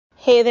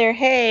Hey there,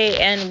 hey,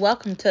 and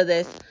welcome to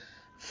this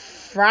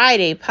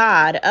Friday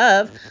pod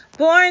of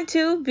Born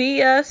to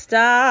Be a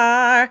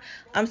Star.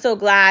 I'm so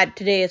glad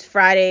today is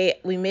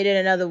Friday. We made it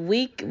another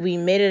week, we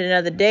made it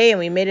another day, and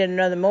we made it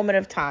another moment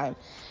of time.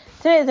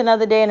 Today is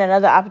another day and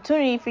another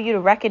opportunity for you to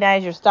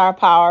recognize your star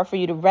power, for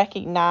you to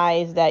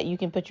recognize that you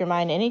can put your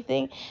mind to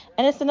anything,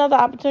 and it's another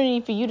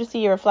opportunity for you to see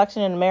your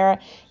reflection in the mirror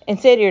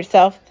and say to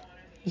yourself,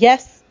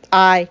 yes,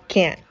 I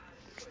can.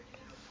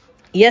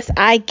 Yes,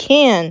 I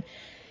can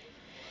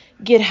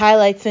get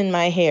highlights in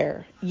my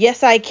hair.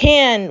 Yes, I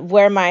can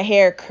wear my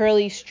hair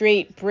curly,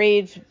 straight,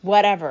 braids,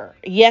 whatever.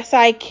 Yes,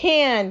 I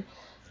can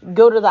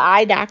go to the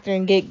eye doctor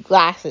and get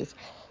glasses.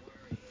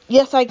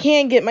 Yes, I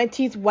can get my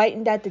teeth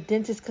whitened at the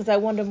dentist because I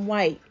want them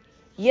white.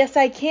 Yes,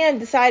 I can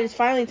decide it's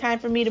finally time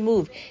for me to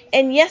move.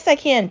 And yes, I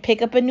can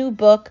pick up a new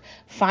book,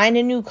 find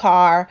a new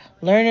car,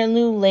 learn a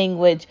new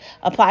language,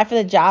 apply for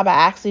the job I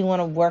actually want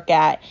to work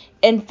at,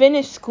 and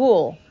finish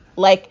school.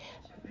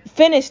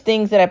 Finish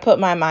things that I put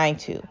my mind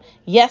to.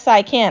 Yes,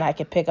 I can. I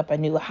can pick up a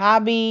new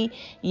hobby.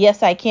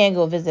 Yes, I can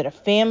go visit a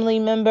family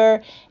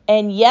member.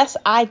 And yes,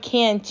 I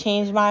can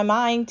change my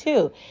mind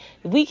too.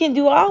 We can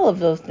do all of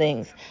those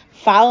things.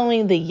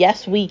 Following the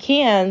yes, we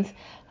cans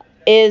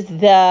is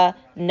the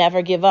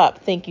never give up.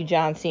 Thank you,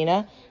 John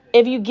Cena.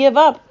 If you give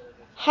up,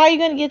 how are you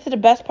going to get to the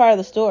best part of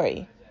the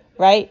story,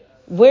 right?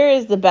 Where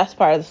is the best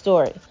part of the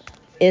story?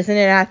 Isn't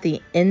it at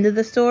the end of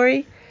the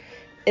story?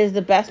 Is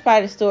the best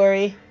part of the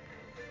story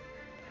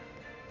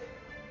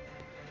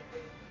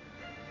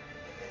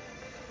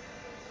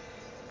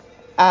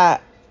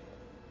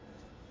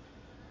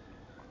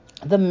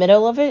the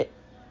middle of it?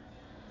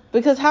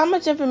 Because how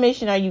much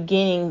information are you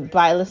gaining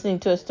by listening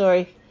to a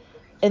story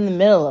in the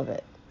middle of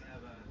it?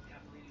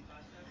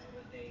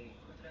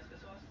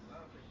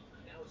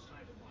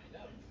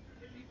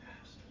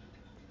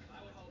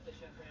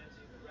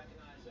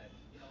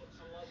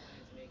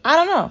 I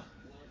don't know.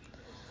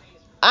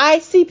 I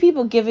see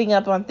people giving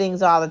up on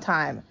things all the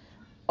time,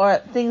 or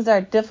things are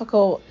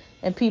difficult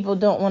and people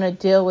don't want to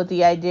deal with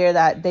the idea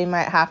that they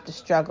might have to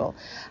struggle.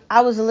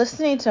 I was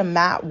listening to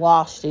Matt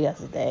Walsh the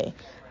other day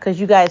because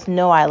you guys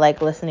know I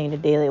like listening to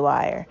Daily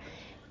Wire.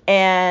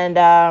 And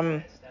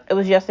it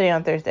was yesterday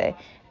on Thursday.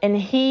 And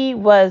he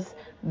was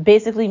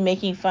basically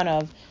making fun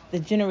of the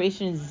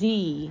Generation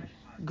Z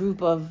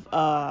group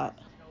of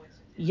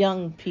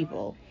young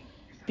people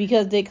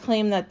because they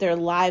claim that their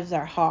lives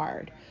are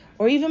hard.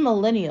 Or even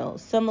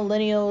millennials. Some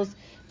millennials,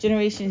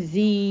 Generation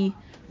Z,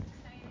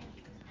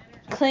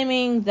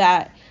 claiming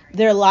that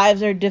their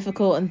lives are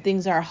difficult and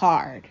things are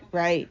hard,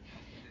 right?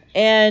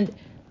 And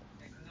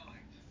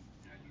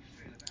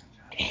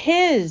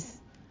his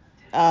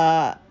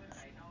uh,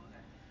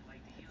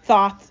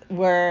 thoughts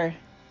were,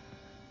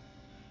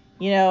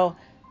 you know,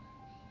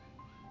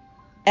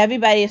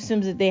 everybody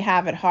assumes that they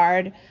have it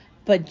hard,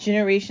 but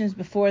generations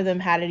before them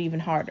had it even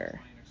harder.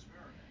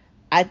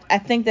 I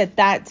think that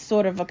that's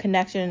sort of a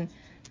connection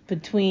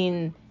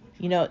between,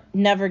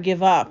 never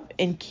give up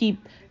and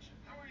keep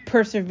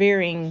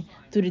persevering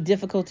through the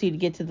difficulty to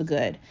get to the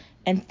good.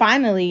 And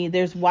finally,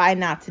 there's why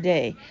not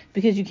today?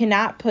 Because you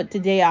cannot put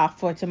today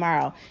off for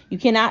tomorrow. You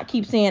cannot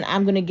keep saying,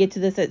 I'm going to get to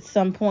this at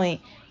some point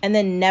and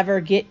then never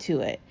get to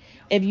it.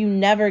 If you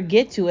never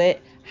get to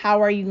it,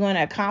 how are you going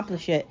to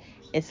accomplish it?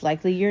 It's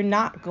likely you're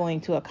not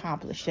going to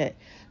accomplish it.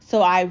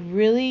 So I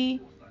really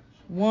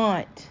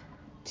want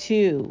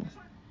to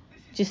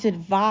just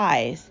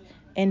advise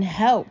and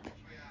help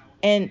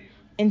and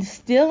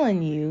instill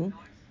in you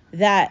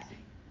that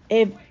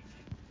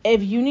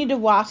if you need to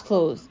wash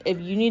clothes, if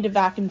you need to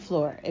vacuum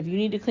floor, if you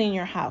need to clean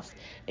your house,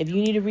 if you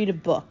need to read a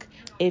book,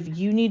 if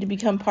you need to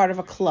become part of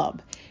a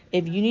club,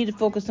 if you need to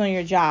focus on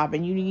your job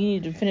and you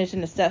need to finish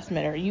an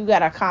assessment, or you got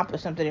to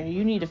accomplish something, or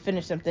you need to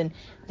finish something,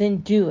 then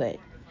do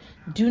it.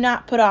 Do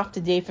not put off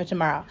today for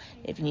tomorrow.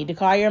 If you need to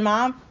call your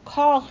mom,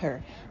 call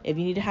her. If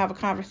you need to have a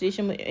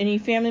conversation with any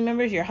family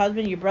members, your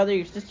husband, your brother,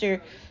 your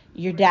sister,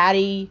 your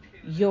daddy,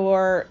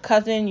 your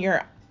cousin,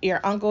 your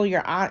uncle,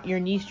 your aunt, your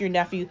niece, your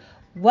nephew,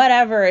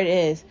 whatever it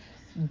is,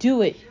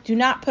 do it. Do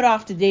not put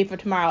off today for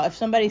tomorrow. If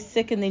somebody's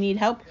sick and they need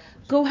help,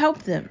 go help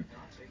them.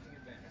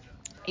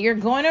 You're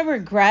going to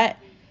regret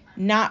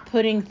not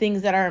putting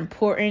things that are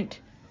important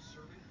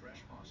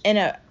in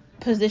a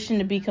position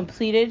to be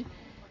completed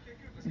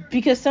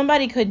because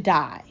somebody could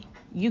die.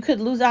 You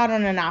could lose out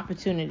on an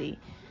opportunity.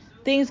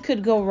 Things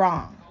could go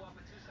wrong.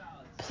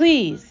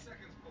 Please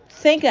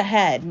think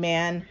ahead,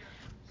 man.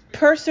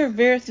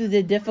 Persevere through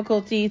the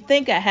difficulty.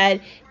 Think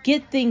ahead.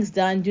 Get things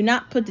done. Do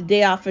not put the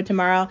day off for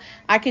tomorrow.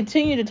 I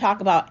continue to talk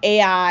about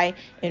AI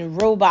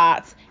and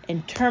robots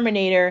and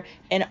Terminator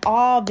and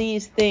all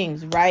these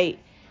things, right?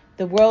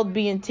 The world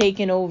being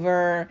taken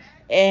over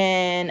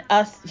and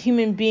us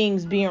human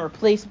beings being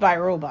replaced by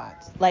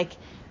robots. Like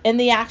in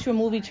the actual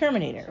movie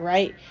Terminator,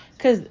 right?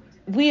 Because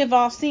we have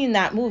all seen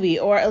that movie,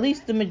 or at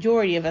least the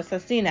majority of us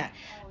have seen that.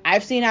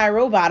 I've seen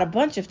iRobot a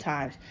bunch of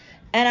times.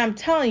 And I'm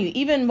telling you,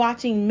 even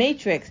watching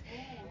Matrix,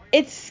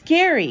 it's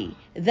scary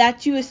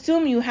that you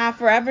assume you have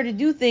forever to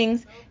do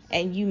things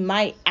and you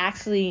might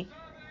actually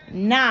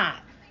not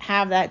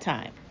have that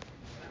time.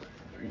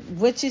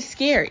 which is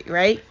scary,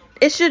 right?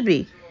 It should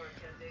be.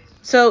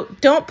 So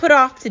don't put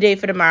off today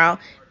for tomorrow.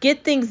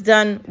 Get things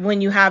done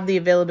when you have the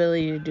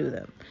availability to do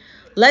them.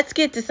 Let's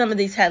get to some of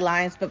these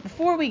headlines, but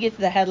before we get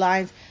to the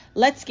headlines,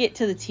 let's get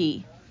to the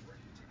tea.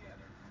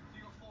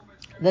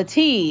 The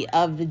tea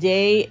of the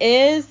day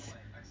is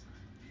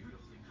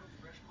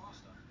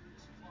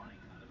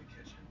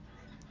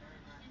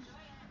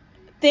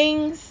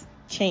things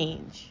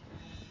change.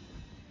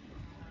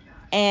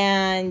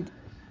 And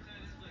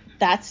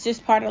that's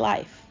just part of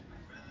life.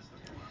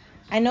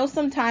 I know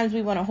sometimes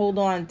we want to hold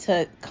on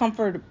to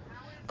comfort,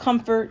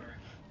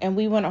 and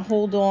we want to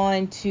hold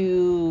on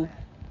to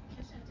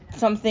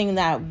something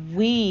that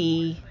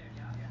we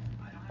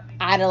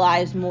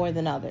idolize more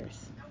than others.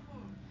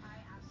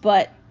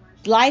 But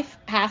life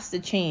has to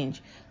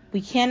change.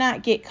 We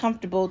cannot get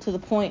comfortable to the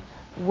point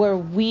where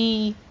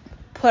we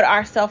put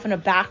ourselves in a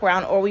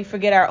background or we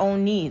forget our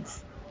own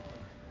needs.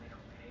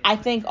 I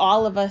think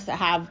all of us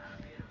have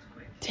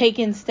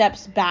taken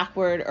steps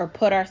backward or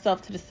put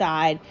ourselves to the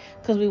side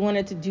because we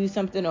wanted to do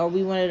something or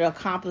we wanted to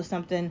accomplish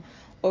something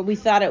or we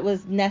thought it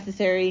was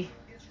necessary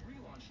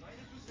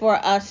for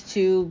us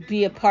to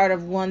be a part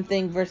of one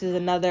thing versus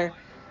another.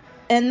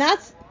 And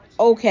that's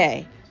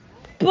okay.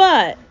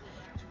 But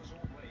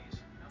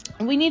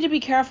we need to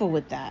be careful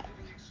with that.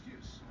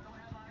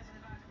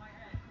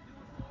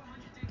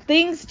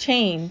 Things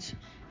change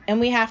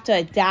and we have to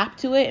adapt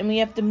to it and we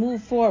have to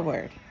move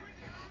forward.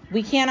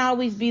 We can't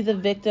always be the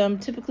victim.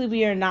 Typically,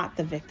 we are not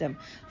the victim.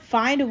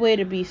 Find a way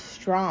to be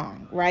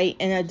strong, right?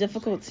 In a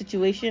difficult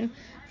situation,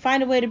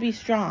 find a way to be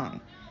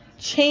strong.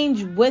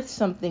 Change with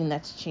something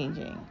that's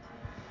changing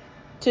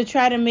to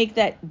try to make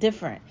that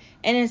different.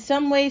 And in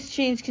some ways,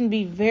 change can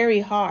be very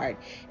hard,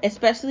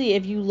 especially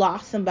if you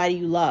lost somebody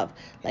you love,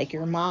 like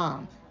your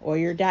mom or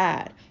your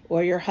dad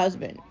or your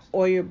husband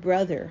or your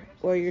brother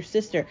or your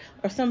sister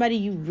or somebody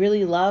you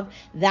really love.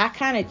 That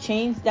kind of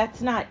change,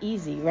 that's not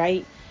easy,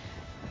 right?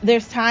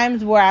 There's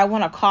times where I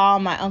want to call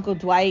my Uncle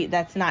Dwight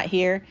that's not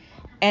here,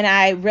 and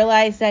I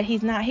realize that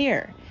he's not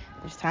here.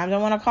 There's times I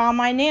want to call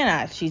my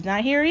Nana. She's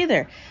not here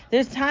either.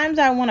 There's times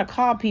I want to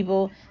call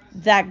people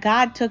that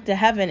God took to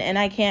heaven, and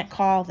I can't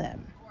call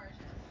them.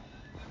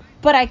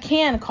 But I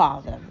can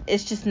call them.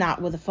 It's just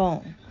not with a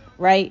phone,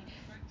 right?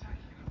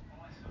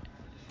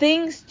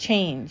 Things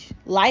change.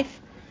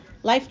 Life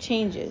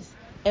changes,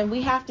 and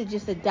we have to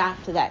just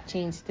adapt to that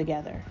change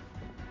together.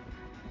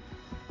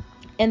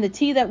 And the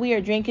tea that we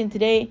are drinking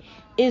today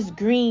is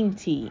green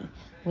tea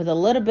with a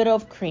little bit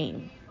of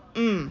cream.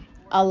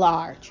 A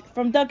large.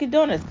 From Dunkin'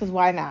 Donuts, because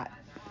why not?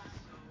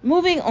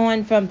 Moving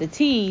on from the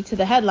tea to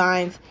the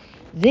headlines,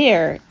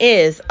 there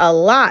is a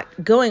lot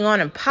going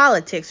on in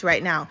politics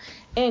right now,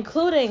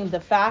 including the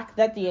fact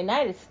that the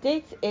United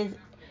States is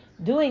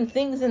doing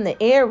things in the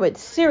air with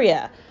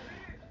Syria.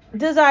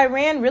 Does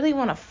Iran really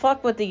want to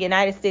fuck with the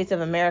United States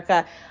of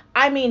America?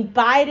 I mean,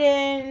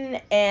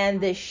 Biden and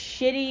the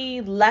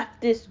shitty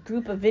leftist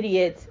group of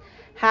idiots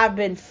have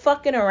been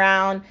fucking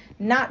around,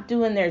 not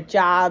doing their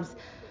jobs.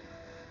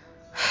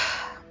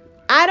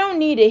 I don't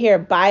need to hear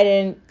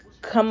Biden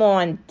come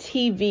on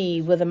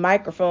TV with a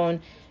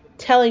microphone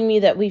telling me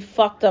that we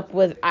fucked up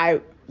with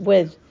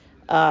 9/11.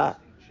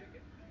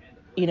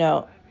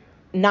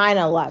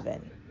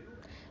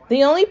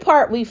 The only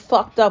part we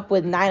fucked up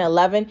with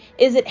 9/11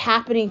 is it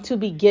happening to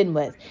begin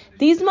with.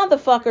 These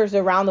motherfuckers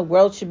around the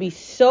world should be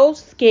so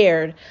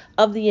scared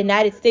of the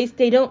United States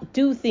they don't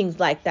do things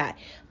like that.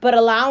 But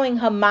allowing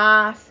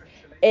Hamas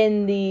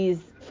and these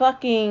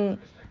fucking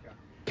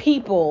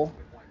people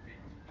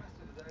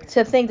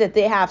to think that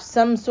they have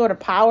some sort of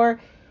power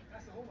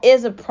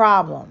is a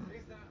problem,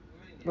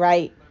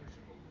 right?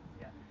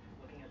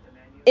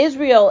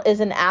 Israel is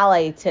an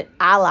ally to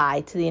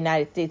the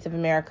United States of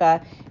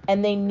America,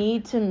 and they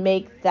need to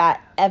make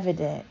that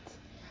evident.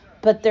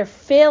 But they're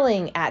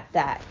failing at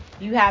that.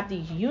 You have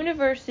these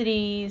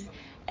universities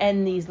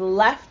and these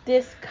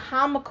leftist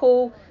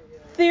comical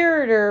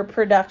theater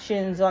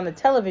productions on the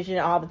television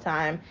all the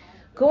time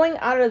going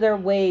out of their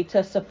way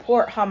to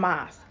support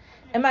Hamas.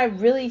 Am I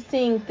really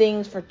seeing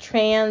things for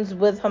trans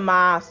with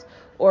Hamas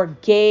or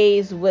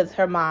gays with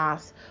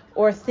Hamas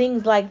or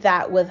things like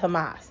that with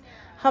Hamas?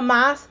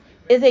 Hamas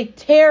is a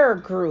terror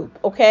group,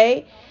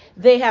 okay?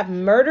 They have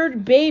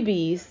murdered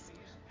babies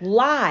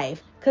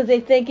live because they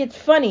think it's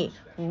funny.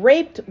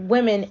 Raped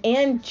women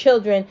and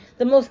children,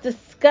 the most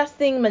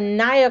disgusting,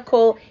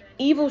 maniacal,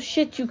 evil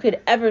shit you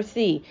could ever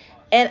see.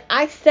 And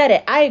I said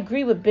it. I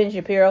agree with Ben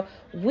Shapiro.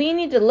 We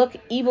need to look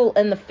evil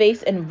in the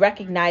face and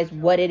recognize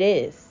what it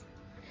is.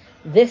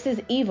 This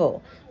is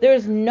evil.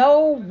 There's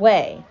no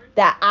way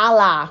that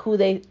Allah, who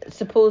they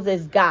suppose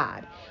is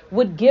God,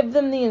 would give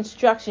them the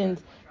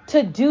instructions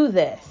to do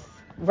this,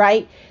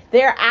 right?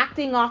 They're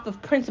acting off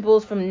of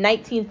principles from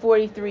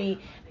 1943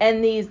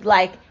 and these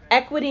like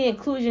equity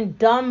inclusion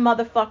dumb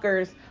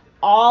motherfuckers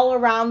all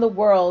around the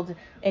world,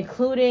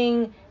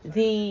 including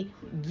the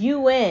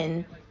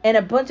UN and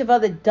a bunch of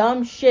other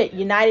dumb shit,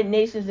 United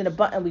Nations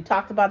and we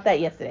talked about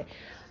that yesterday.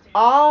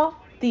 All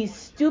these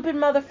stupid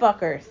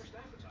motherfuckers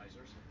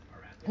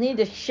need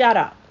to shut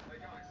up.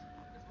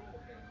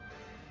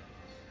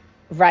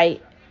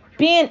 right?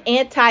 Being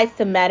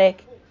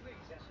anti-Semitic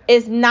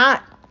is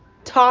not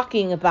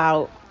talking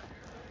about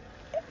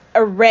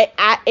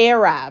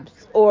Arabs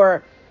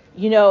or,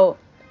 you know,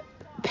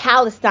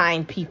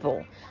 Palestine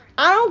people.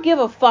 I don't give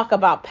a fuck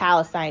about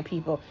Palestine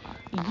people.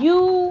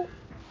 You,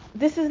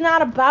 this is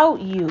not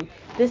about you.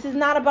 This is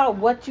not about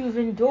what you've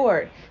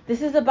endured.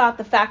 This is about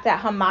the fact that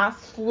Hamas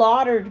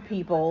slaughtered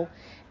people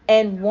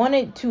and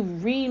wanted to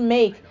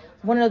remake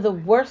one of the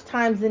worst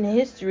times in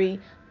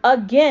history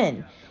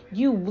again.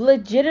 You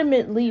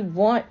legitimately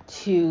want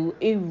to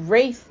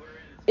erase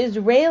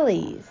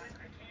Israelis.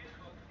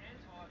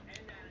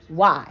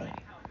 Why?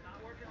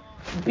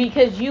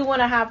 Because you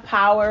want to have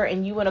power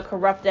and you want to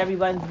corrupt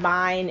everyone's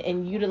mind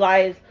and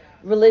utilize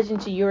religion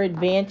to your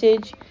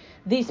advantage.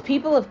 These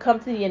people have come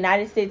to the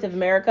United States of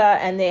America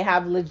and they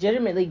have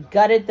legitimately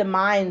gutted the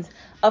minds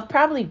of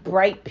probably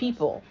bright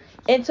people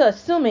into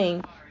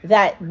assuming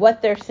that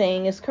what they're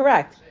saying is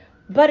correct.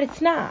 But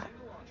it's not.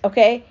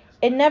 Okay?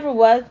 It never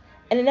was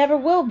and it never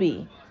will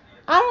be.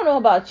 I don't know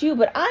about you,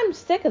 but I'm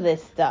sick of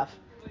this stuff.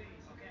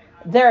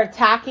 They're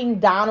attacking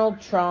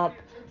Donald Trump,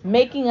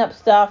 making up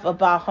stuff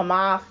about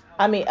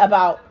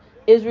about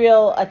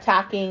Israel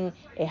attacking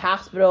a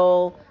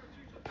hospital.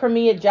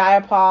 Pramila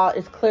Jayapal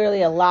is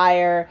clearly a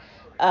liar.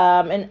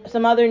 And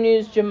some other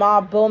news,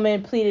 Jamal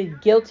Bowman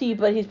pleaded guilty,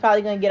 but he's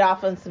probably going to get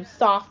off on some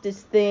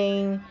softest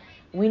thing.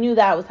 We knew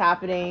that was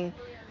happening.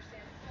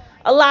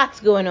 A lot's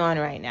going on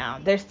right now.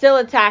 They're still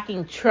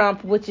attacking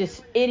Trump, which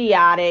is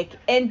idiotic.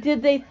 And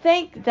did they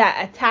think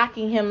that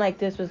attacking him like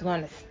this was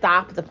going to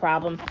stop the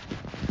problem?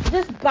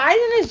 This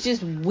Biden is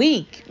just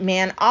weak,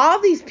 man.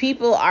 All these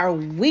people are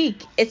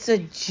weak. It's a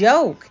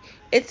joke.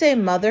 It's a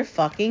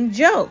motherfucking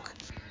joke.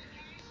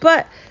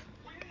 But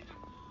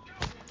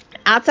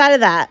outside of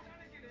that,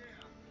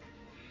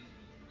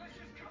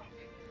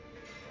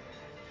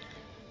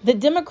 the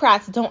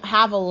Democrats don't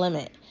have a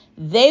limit.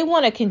 They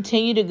want to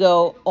continue to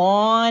go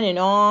on and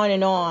on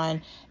and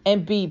on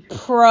and be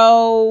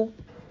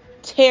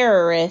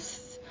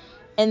pro-terrorists,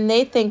 and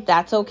they think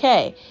that's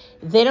okay.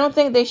 They don't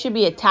think they should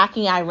be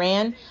attacking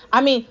Iran. I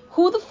mean,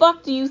 who the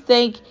fuck do you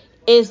think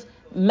is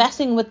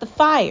messing with the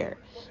fire?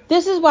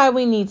 This is why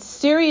we need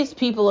serious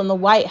people in the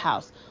White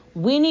House.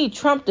 We need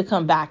Trump to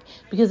come back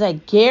because I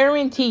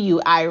guarantee you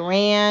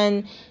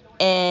Iran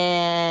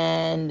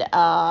and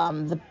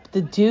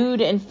the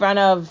dude in front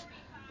of,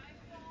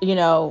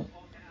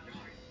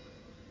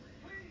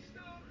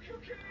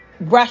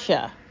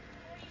 Russia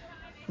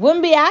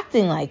wouldn't be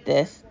acting like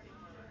this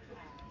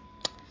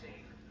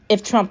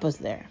if Trump was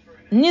there.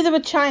 Neither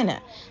would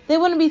China. They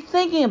wouldn't be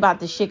thinking about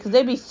this shit because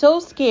they'd be so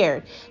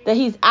scared that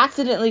he's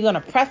accidentally going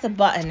to press a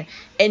button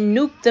and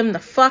nuke them the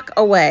fuck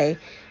away.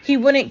 He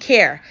wouldn't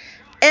care.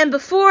 And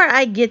before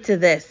I get to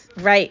this,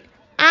 right,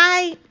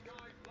 I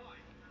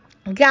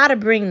gotta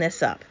bring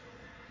this up.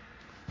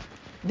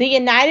 The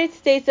United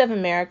States of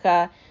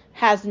America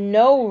has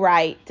no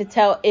right to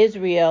tell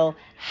Israel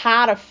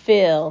how to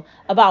feel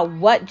about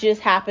what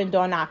just happened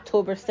on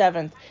October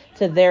 7th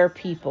to their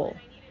people.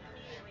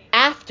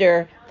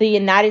 After the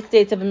United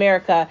States of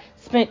America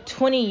spent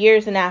 20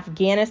 years in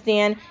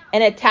Afghanistan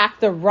and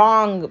attacked the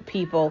wrong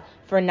people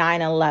for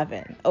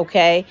 9/11,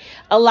 okay?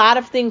 A lot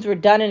of things were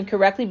done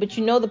incorrectly, but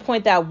you know the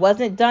point that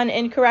wasn't done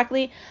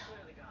incorrectly?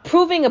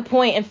 Proving a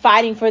point and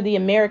fighting for the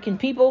American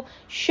people,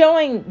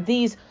 showing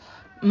these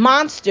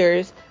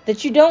monsters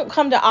that you don't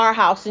come to our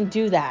house and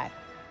do that.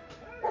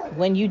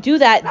 When you do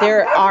that,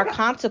 there are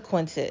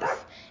consequences.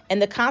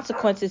 And the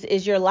consequences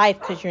is your life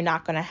because you're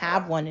not going to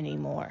have one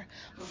anymore.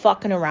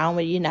 Fucking around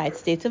with the United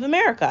States of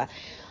America.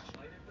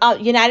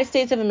 United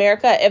States of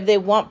America, if they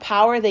want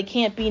power, they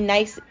can't be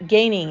nice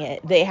gaining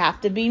it. They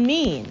have to be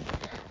mean.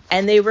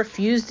 And they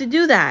refuse to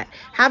do that.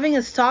 Having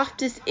a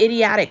softest,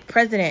 idiotic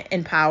president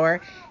in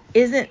power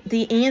isn't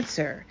the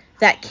answer.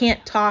 That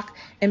can't talk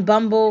and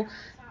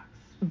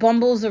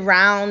bumbles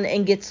around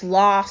and gets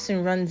lost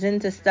and runs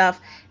into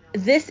stuff.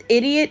 This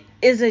idiot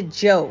is a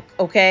joke,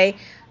 okay?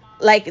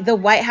 Like the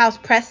White House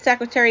press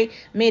secretary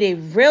made a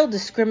real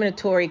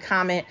discriminatory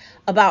comment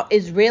about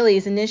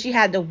Israelis, and then she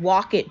had to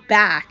walk it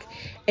back,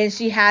 and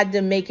she had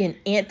to make an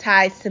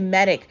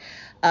anti-Semitic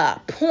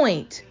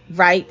point,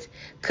 right?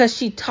 Because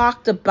she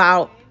talked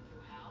about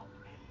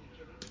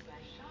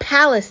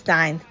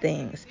Palestine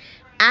things,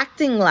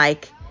 acting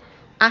like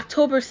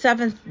October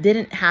 7th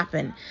didn't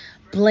happen,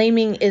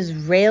 blaming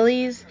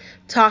Israelis,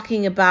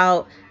 talking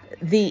about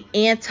the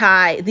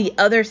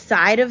other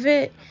side of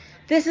it.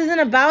 This isn't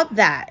about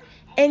that.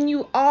 And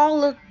you all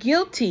look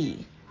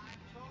guilty.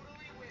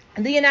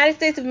 The United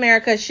States of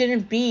America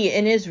shouldn't be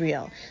in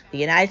Israel. The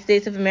United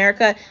States of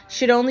America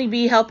should only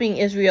be helping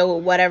Israel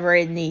with whatever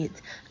it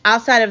needs.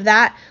 Outside of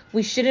that,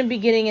 we shouldn't be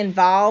getting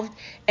involved.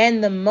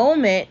 And the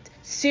moment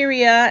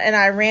Syria and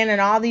Iran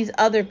and all these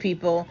other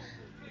people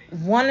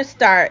want to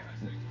start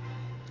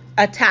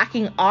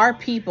attacking our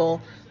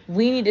people,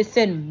 we need to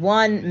send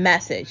one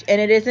message.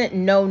 And it isn't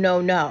no,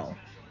 no, no.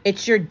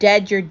 It's you're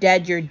dead, you're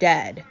dead, you're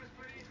dead.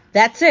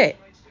 That's it.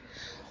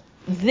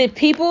 The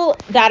people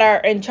that are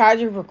in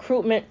charge of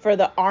recruitment for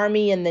the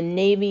Army and the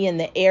Navy and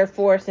the Air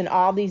Force and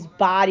all these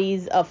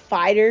bodies of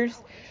fighters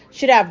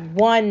should have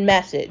one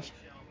message.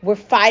 We're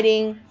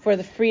fighting for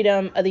the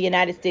freedom of the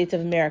United States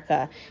of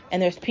America.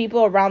 And there's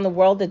people around the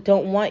world that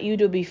don't want you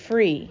to be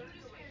free.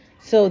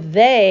 So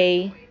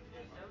they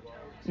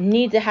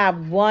need to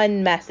have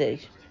one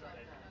message.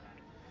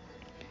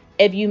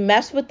 If you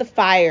mess with the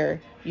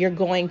fire, you're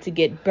going to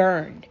get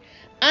burned.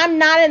 I'm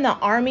not in the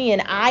Army,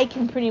 and I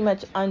can pretty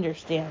much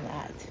understand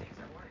that.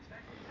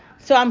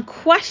 So I'm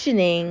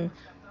questioning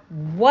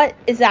what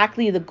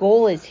exactly the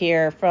goal is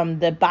here from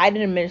the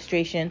Biden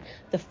administration,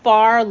 the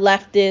far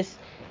leftist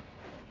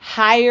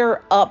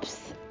higher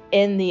ups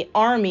in the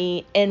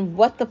Army, and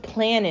what the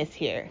plan is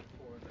here.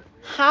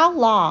 How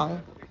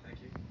long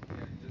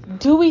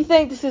do we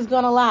think this is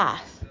going to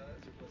last?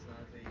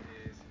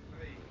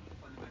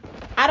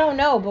 I don't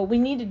know, but we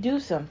need to do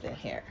something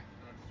here.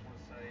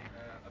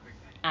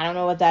 I don't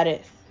know what that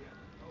is.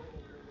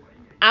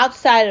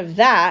 Outside of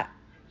that,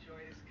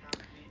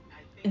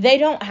 they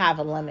don't have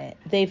a limit.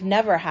 They've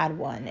never had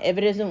one. If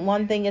it isn't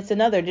one thing, it's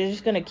another. They're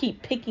just going to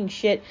keep picking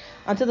shit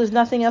until there's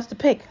nothing else to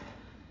pick.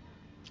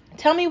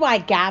 Tell me why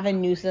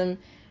Gavin Newsom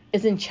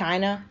is in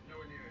China.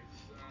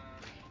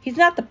 He's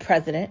not the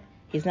president.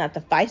 He's not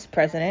the vice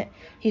president.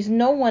 He's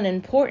no one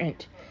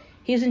important.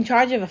 He's in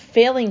charge of a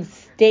failing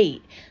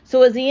state.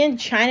 So is he in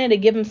China to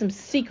give him some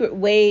secret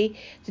way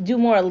to do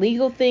more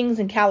illegal things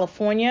in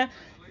California?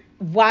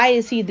 Why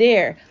is he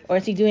there? Or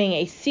is he doing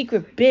a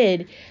secret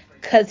bid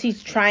because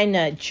he's trying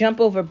to jump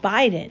over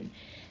Biden?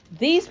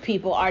 These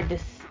people are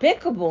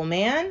despicable,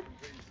 man.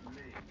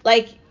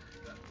 Like,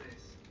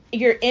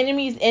 your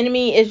enemy's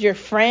enemy is your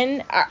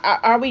friend.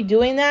 Are we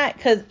doing that?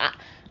 Because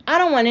I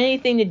don't want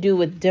anything to do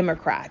with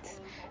Democrats.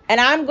 And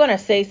I'm going to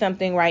say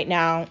something right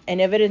now. And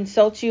if it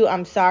insults you,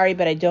 I'm sorry,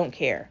 but I don't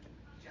care.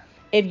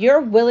 If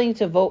you're willing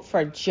to vote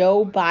for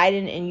Joe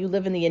Biden and you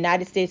live in the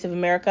United States of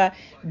America,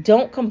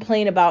 don't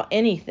complain about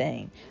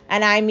anything.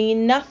 And I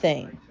mean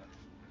nothing.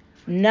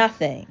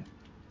 Nothing.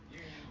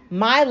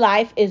 My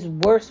life is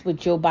worse with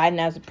Joe Biden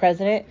as a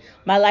president.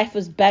 My life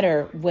was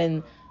better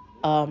when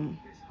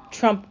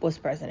Trump was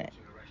president.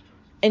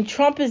 And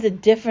Trump is a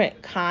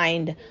different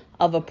kind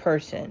of a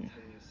person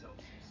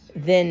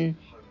than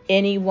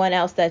anyone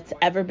else that's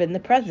ever been the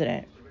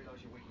president.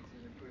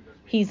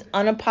 He's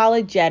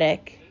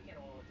unapologetic.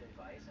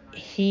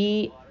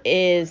 He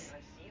is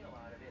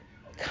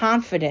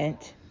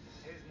confident.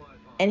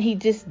 And he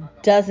just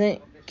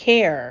doesn't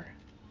care.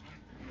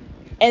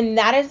 And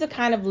that is the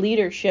kind of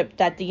leadership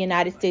that the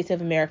United States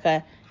of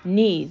America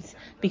needs.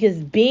 Because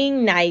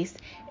being nice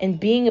and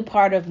being a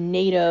part of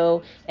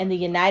NATO and the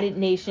United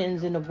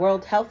Nations and the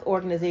World Health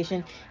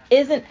Organization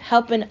isn't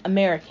helping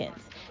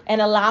Americans. And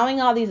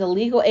allowing all these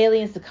illegal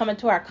aliens to come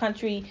into our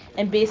country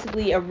and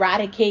basically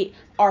eradicate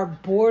our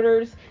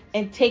borders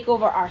and take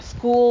over our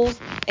schools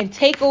and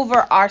take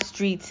over our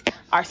streets,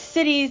 our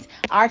cities,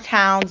 our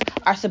towns,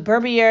 our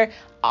suburbia,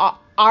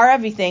 our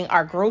everything,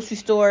 our grocery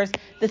stores,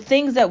 the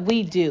things that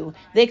we do.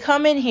 They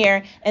come in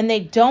here and they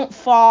don't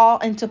fall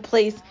into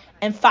place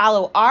and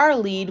follow our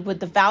lead with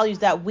the values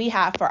that we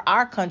have for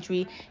our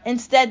country.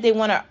 Instead, they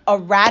want to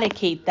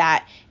eradicate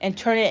that and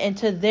turn it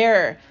into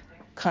their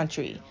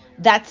country.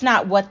 That's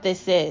not what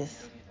this is.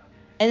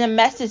 And the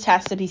message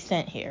has to be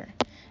sent here.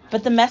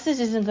 But the message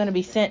isn't going to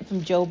be sent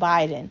from Joe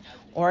Biden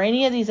or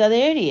any of these other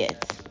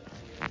idiots.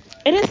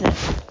 It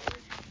isn't.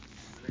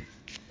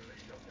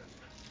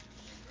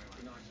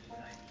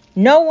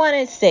 No one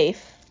is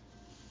safe.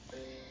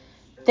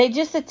 They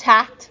just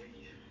attacked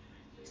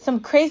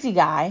some crazy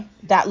guy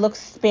that looks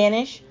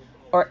Spanish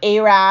or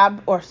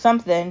Arab or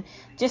something.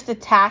 Just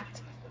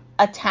attacked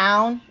a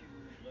town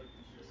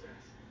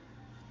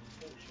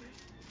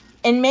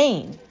in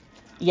Maine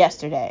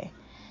yesterday.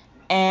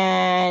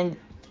 And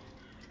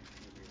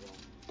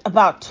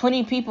about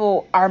 20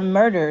 people are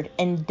murdered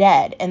and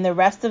dead. And the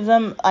rest of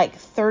them, like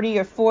 30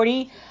 or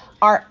 40,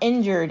 are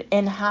injured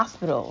in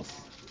hospitals.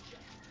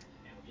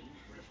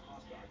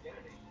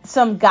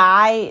 Some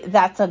guy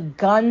that's a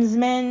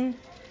gunsman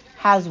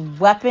has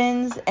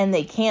weapons and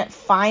they can't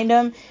find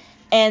him.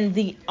 And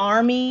the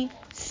army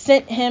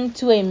sent him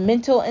to a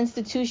mental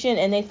institution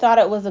and they thought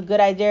it was a good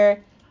idea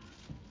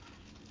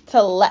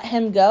to let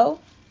him go.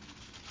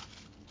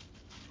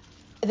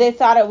 They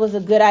thought it was a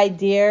good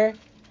idea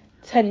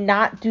to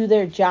not do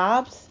their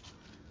jobs.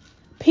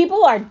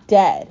 People are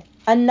dead.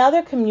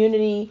 Another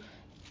community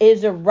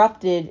is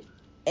erupted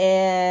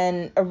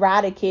and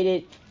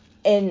eradicated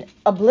and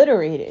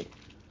obliterated.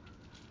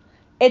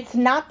 It's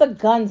not the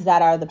guns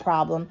that are the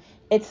problem.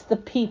 It's the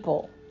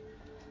people.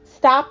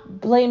 Stop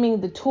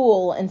blaming the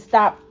tool and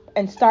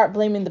start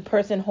blaming the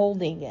person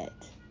holding it.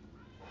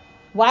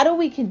 Why do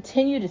we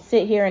continue to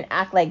sit here and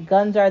act like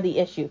guns are the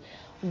issue?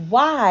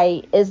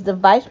 Why is the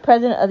Vice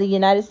President of the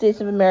United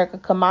States of America,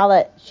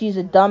 Kamala, she's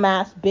a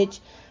dumbass bitch,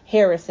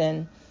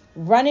 Harrison,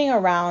 running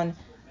around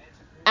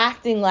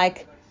acting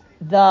like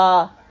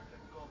the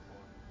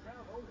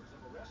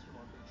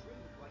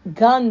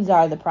guns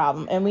are the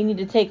problem and we need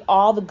to take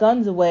all the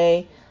guns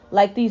away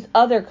like these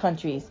other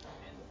countries?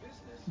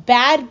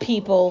 Bad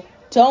people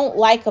don't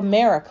like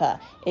America.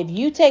 If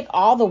you take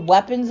all the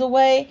weapons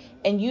away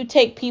and you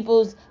take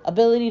people's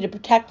ability to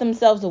protect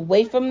themselves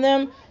away from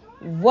them,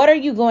 what are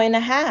you going to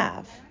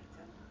have?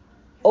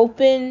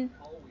 Open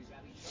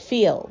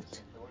field.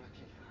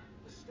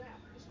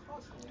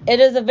 It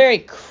is a very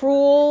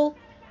cruel,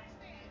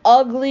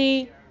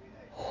 ugly,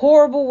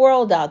 horrible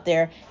world out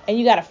there, and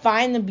you got to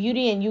find the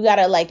beauty, and you got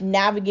to like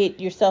navigate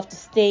yourself to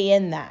stay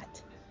in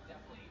that.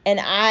 And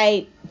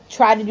I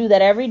try to do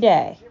that every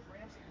day.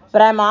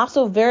 But I'm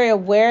also very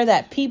aware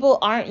that people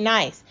aren't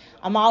nice.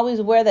 I'm always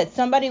aware that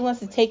somebody wants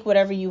to take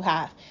whatever you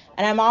have.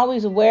 And I'm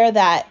always aware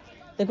that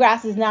the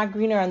grass is not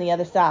greener on the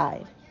other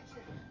side.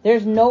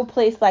 There's no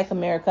place like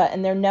America,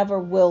 and there never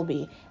will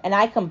be. And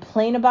I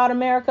complain about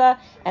America,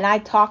 and I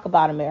talk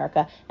about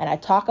America, and I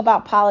talk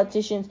about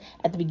politicians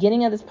at the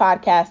beginning of this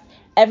podcast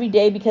every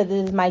day because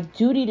it is my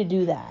duty to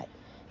do that.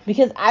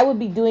 Because I would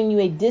be doing you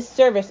a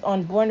disservice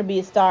on Born to Be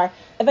a Star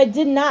if I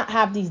did not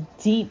have these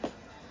deep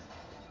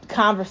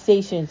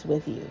conversations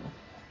with you.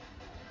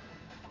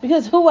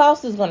 Because who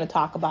else is going to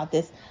talk about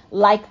this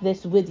like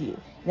this with you?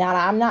 Now,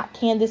 I'm not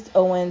Candace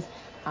Owens.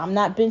 I'm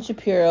not Ben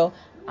Shapiro.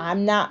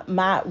 I'm not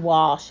Matt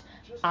Walsh.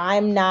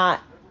 I'm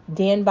not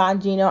Dan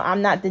Bongino.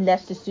 I'm not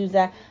Dinesh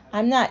D'Souza.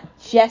 I'm not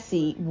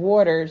Jesse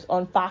Waters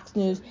on Fox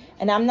News.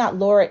 And I'm not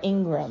Laura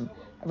Ingraham,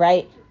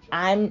 right?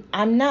 I'm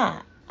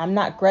not. I'm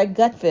not Greg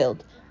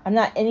Gutfeld. I'm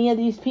not any of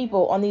these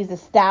people on these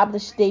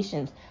established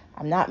stations.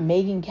 I'm not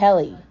Megyn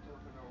Kelly.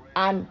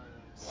 I'm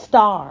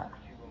Star,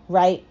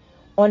 right?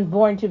 On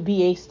Born to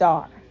Be a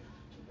Star.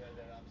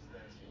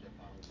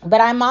 But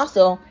I'm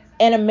also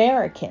an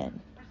American.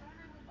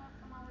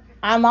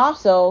 I'm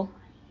also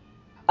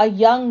a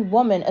young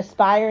woman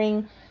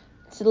aspiring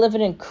to live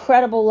an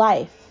incredible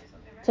life,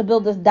 to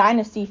build this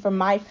dynasty for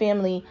my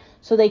family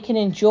so they can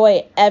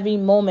enjoy every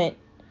moment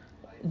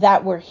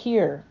that we're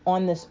here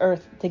on this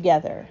earth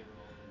together.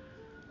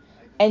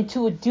 And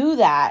to do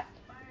that,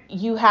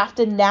 you have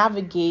to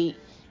navigate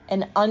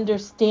and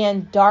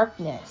understand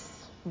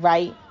darkness,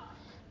 right?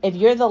 If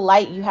you're the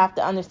light, you have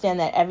to understand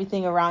that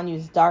everything around you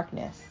is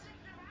darkness.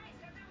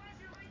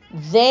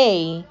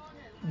 They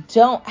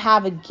don't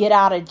have a get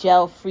out of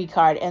jail free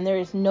card, and there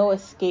is no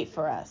escape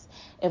for us.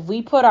 If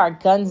we put our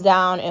guns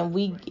down and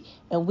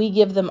we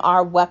give them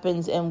our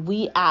weapons and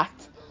we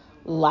act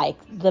like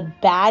the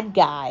bad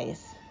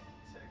guys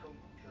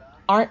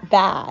aren't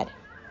bad,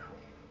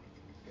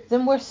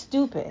 then we're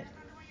stupid.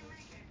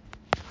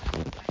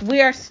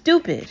 We are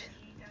stupid.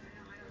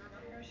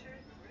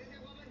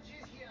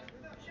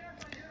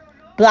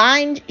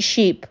 Blind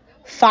sheep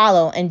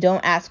follow and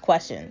don't ask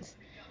questions.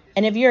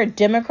 And if you're a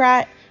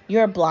Democrat,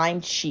 you're a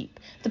blind sheep.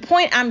 The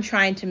point I'm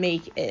trying to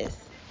make is,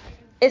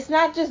 it's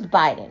not just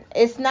Biden.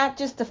 It's not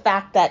just the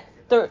fact that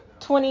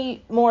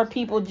 20 more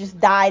people just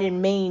died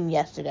in Maine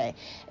yesterday.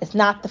 It's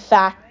not the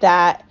fact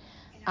that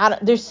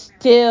there's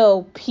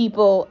still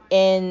people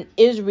in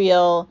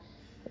Israel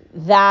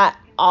that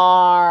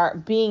are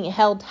being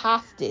held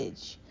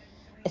hostage.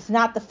 It's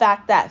not the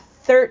fact that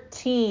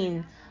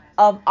 13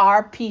 of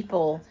our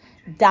people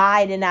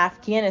died in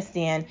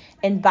Afghanistan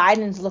and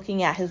Biden's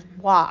looking at his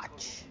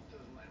watch.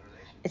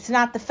 It's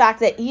not the fact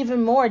that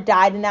even more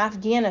died in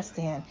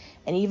Afghanistan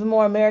and even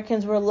more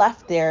Americans were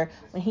left there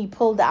when he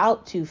pulled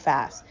out too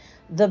fast.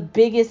 The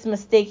biggest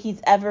mistake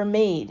he's ever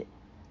made.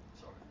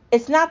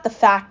 It's not the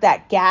fact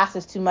that gas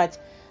is too much.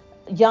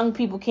 Young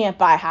people can't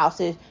buy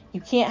houses. You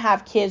can't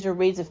have kids or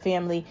raise a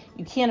family.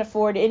 You can't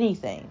afford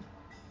anything.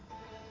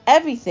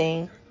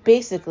 Everything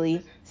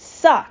basically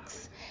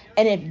sucks.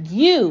 And if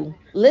you,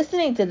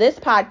 listening to this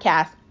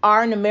podcast,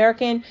 are an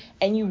American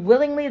and you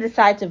willingly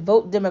decide to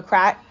vote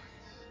Democrat,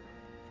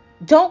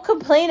 don't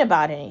complain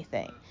about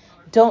anything.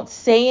 Don't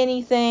say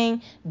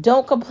anything.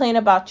 Don't complain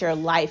about your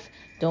life.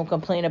 Don't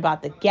complain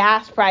about the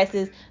gas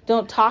prices.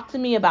 Don't talk to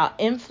me about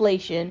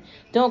inflation.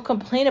 Don't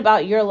complain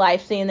about your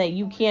life saying that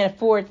you can't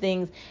afford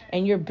things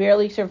and you're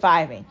barely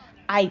surviving.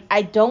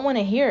 I don't want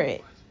to hear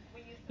it.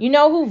 You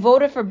know who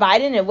voted for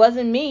Biden? It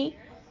wasn't me.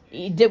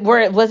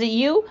 Was it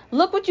you?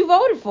 Look what you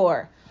voted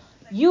for.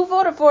 You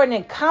voted for an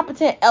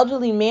incompetent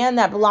elderly man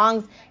that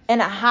belongs in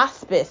a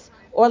hospice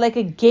or like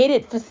a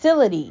gated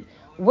facility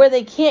where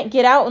they can't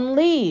get out and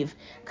leave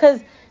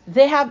because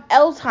they have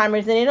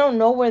Alzheimer's and they don't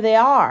know where they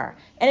are.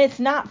 And it's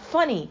not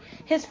funny.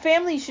 His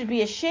family should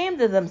be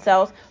ashamed of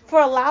themselves for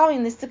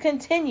allowing this to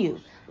continue.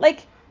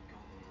 Like,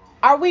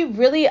 are we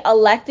really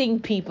electing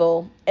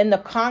people in the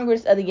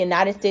Congress of the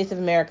United States of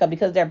America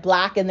because they're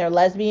black and they're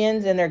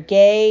lesbians and they're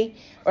gay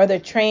or they're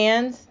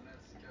trans?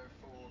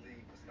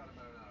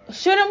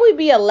 Shouldn't we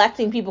be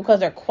electing people because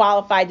they're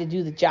qualified to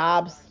do the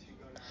jobs?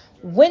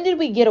 When did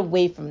we get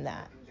away from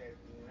that?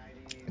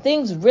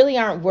 Things really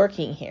aren't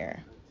working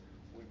here.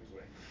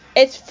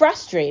 It's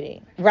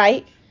frustrating,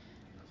 right?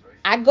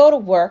 I go to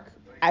work,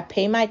 I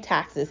pay my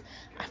taxes,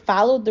 I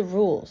followed the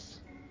rules,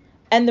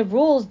 and the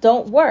rules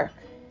don't work.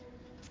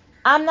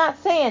 I'm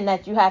not saying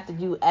that you have to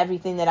do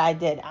everything that I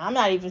did. I'm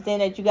not even saying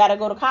that you got to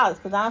go to college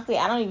because honestly,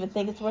 I don't even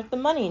think it's worth the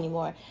money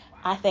anymore.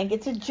 I think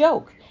it's a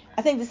joke.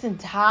 I think this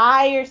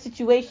entire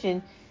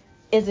situation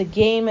is a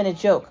game and a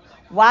joke.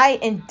 Why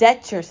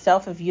indebt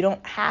yourself if you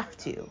don't have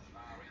to?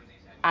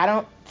 I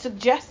don't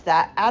suggest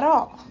that at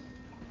all.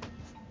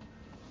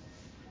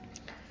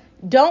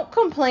 Don't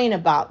complain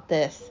about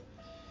this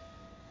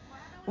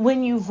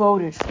when you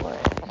voted for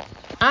it.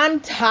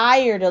 I'm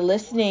tired of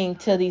listening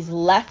to these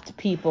left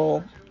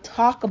people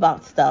talk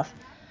about stuff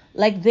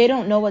like they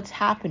don't know what's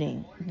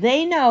happening.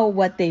 They know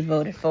what they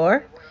voted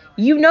for.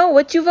 You know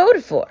what you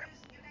voted for.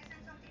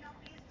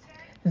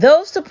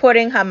 Those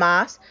supporting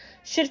Hamas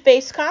should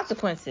face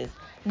consequences.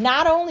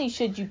 Not only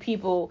should you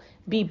people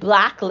be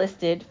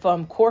blacklisted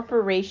from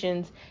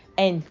corporations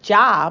and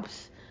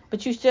jobs,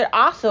 but you should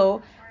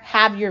also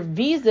have your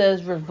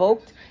visas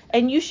revoked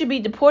and you should be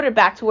deported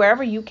back to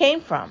wherever you came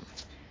from.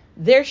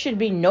 There should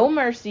be no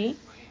mercy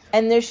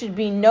and there should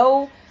be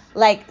no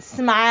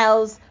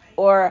smiles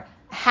or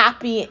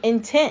happy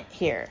intent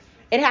here.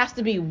 It has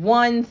to be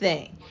one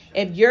thing.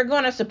 If you're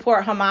going to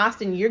support Hamas,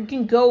 then you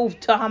can go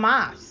to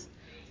Hamas.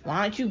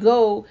 Why don't you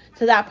go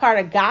to that part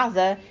of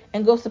Gaza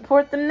and go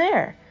support them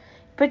there?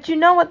 But you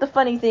know what the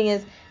funny thing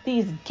is?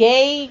 These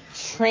gay,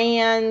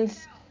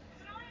 trans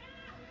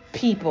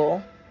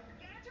people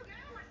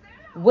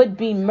would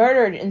be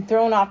murdered and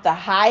thrown off the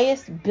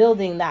highest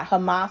building that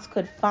Hamas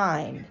could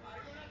find.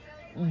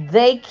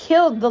 They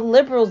killed the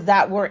liberals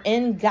that were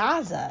in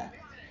Gaza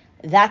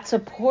that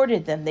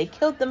supported them. They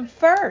killed them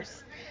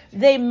first.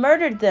 They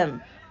murdered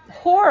them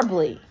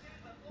horribly,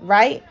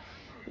 right?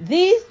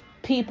 These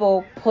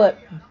people put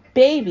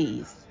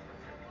babies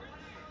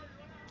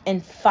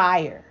in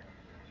fire.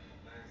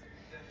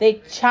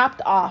 They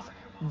chopped off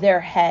their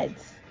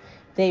heads.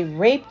 They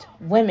raped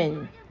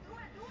women.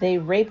 They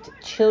raped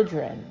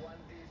children.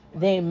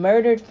 They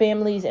murdered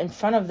families in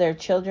front of their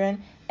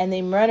children, and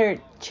they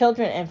murdered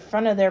children in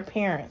front of their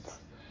parents.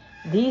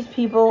 These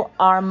people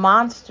are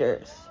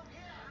monsters.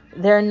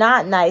 They're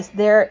not nice.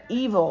 They're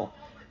evil.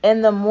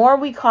 And the more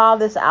we call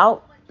this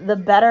out, the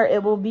better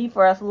it will be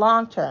for us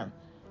long term.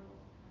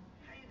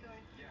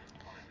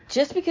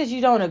 Just because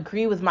you don't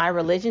agree with my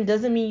religion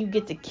doesn't mean you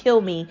get to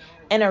kill me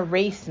and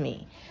erase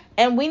me.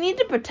 And we need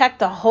to protect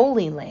the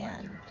Holy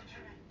Land.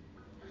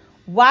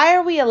 Why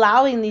are we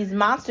allowing these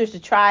monsters to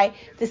try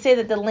to say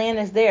that the land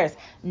is theirs?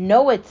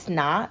 No, it's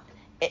not.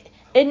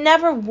 It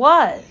never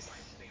was.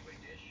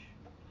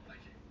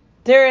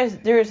 There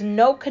is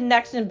no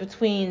connection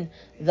between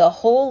the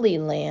Holy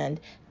Land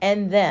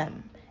and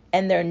them.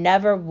 And there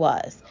never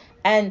was.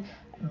 And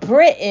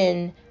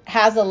Britain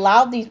has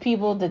allowed these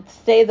people to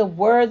say the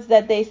words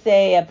that they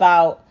say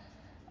about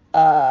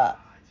a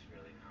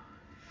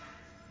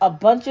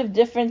bunch of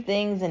different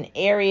things and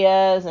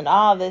areas and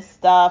all this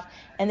stuff,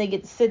 and they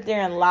get to sit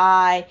there and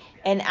lie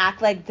and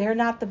act like they're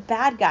not the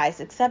bad guys,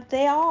 except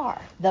they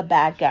are the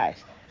bad guys.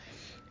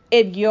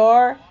 If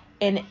you're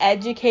an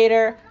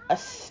educator, a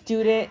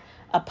student,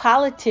 a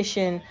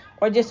politician,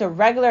 or just a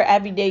regular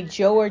everyday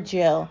Joe or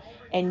Jill,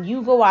 and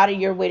you go out of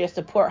your way to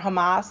support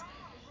Hamas,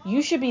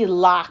 you should be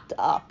locked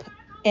up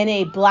in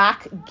a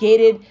black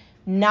gated,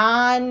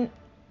 non-lighted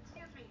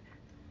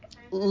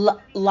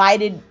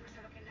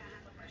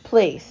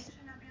place,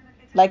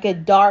 like a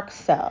dark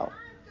cell.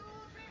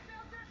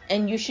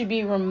 And you should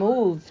be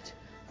removed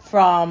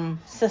from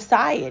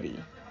society.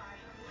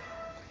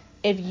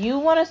 If you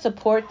want to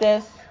support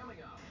this,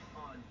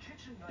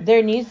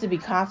 there needs to be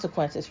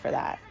consequences for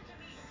that.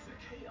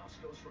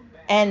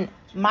 And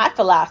my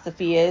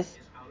philosophy is,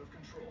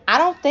 I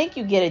don't think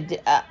you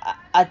get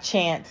a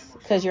chance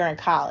because you're in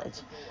college.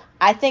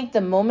 I think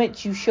the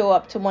moment you show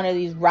up to one of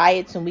these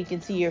riots and we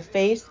can see your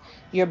face,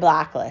 you're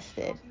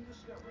blacklisted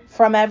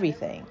from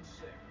everything.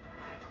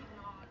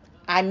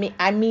 I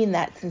mean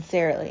that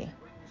sincerely.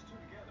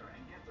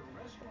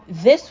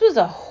 This was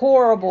a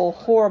horrible,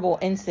 horrible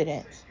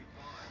incident.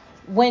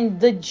 When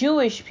the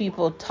Jewish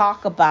people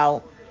talk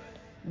about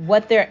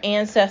what their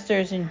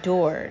ancestors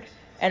endured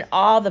and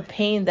all the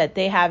pain that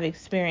they have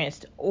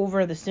experienced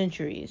over the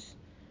centuries,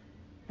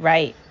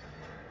 right?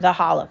 The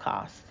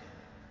Holocaust.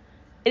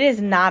 It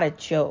is not a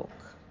joke.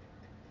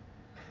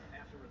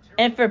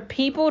 And for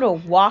people to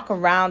walk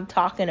around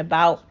talking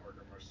about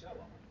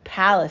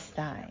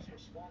Palestine,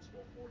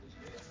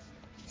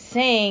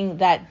 saying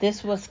that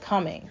this was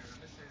coming,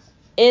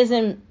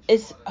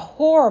 is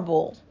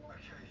horrible.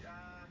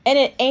 And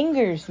it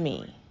angers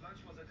me.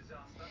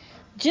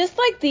 Just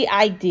like the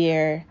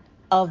idea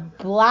of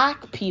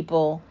black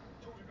people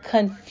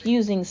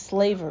confusing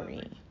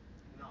slavery,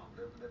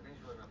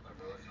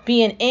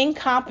 being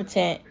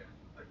incompetent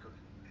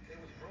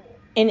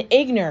and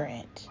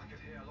ignorant.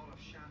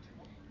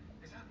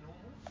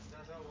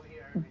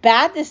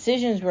 Bad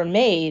decisions were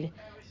made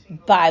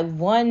by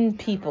one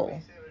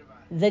people,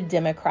 the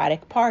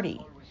Democratic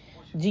Party.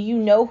 Do you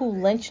know who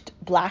lynched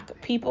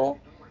black people?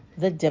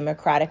 The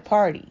Democratic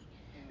Party.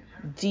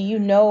 Do you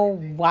know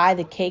why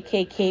the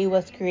KKK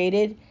was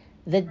created?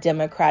 The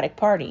Democratic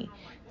Party.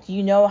 Do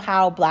you know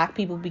how black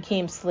people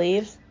became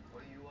slaves?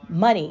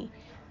 Money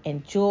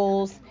and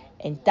jewels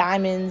and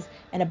diamonds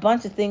and a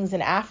bunch of things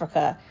in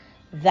Africa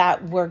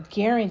that were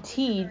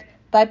guaranteed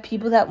by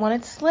people that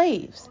wanted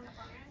slaves.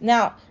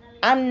 Now,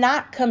 I'm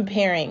not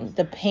comparing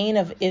the pain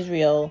of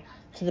Israel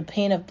to the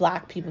pain of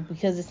black people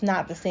because it's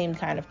not the same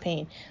kind of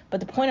pain. But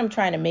the point I'm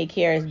trying to make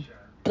here is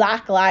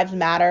Black Lives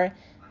Matter,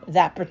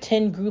 that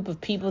pretend group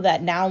of people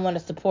that now want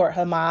to support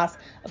Hamas,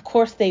 of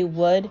course they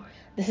would.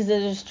 This is a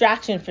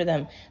distraction for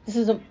them. This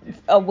is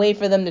a way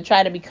for them to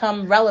try to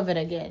become relevant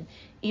again,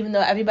 even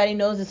though everybody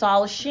knows it's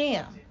all a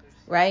sham,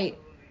 right?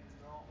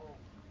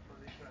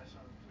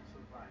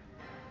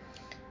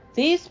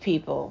 These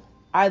people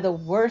are the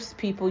worst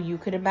people you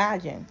could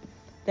imagine.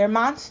 They're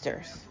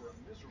monsters.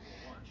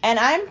 And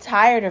I'm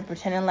tired of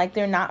pretending like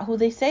they're not who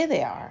they say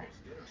they are.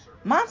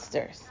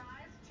 Monsters.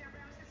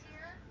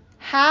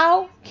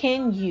 How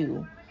can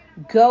you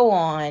go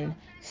on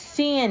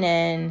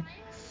CNN,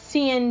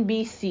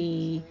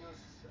 CNBC,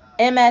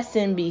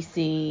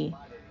 MSNBC,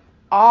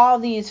 all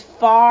these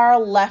far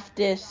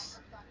leftist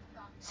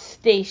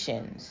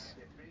stations,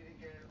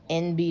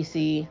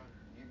 NBC,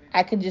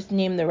 I could just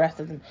name the rest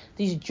of them.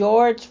 These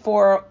George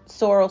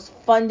Soros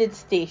funded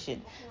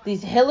stations.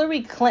 These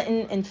Hillary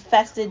Clinton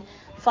infested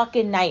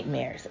fucking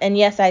nightmares. And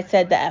yes, I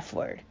said the F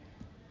word.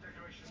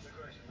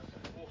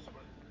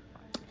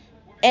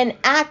 And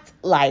act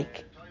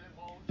like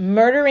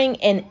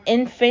murdering an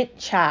infant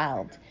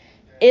child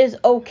is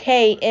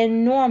okay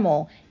and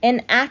normal.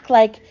 And act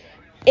like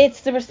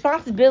it's the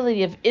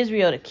responsibility of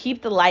Israel to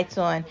keep the lights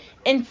on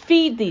and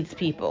feed these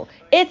people.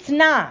 It's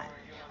not.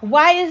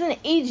 Why isn't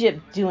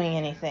Egypt doing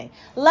anything?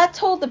 Let's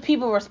hold the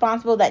people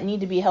responsible that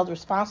need to be held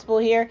responsible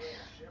here.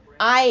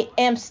 I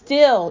am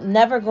still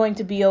never going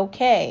to be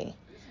okay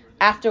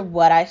after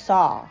what I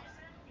saw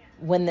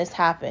when this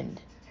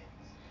happened.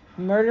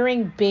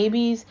 Murdering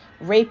babies,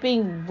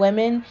 raping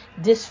women,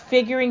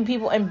 disfiguring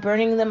people and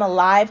burning them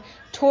alive,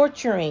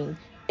 torturing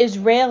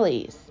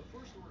Israelis.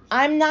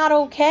 I'm not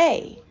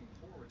okay.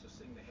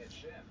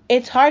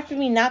 It's hard for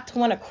me not to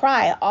want to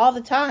cry all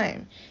the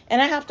time. And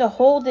I have to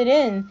hold it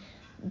in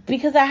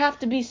because I have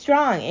to be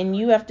strong, and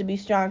you have to be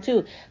strong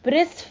too. But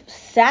it's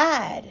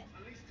sad.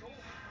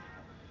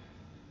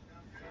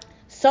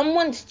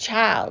 Someone's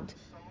child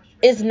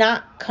is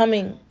not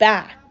coming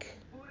back,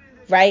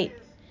 right?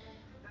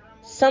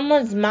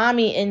 Someone's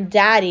mommy and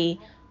daddy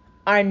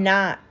are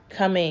not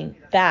coming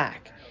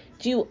back.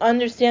 Do you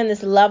understand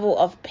this level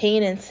of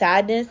pain and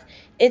sadness?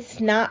 It's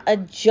not a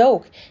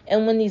joke.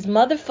 And when these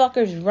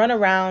motherfuckers run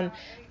around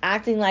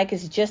acting like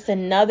it's just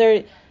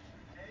another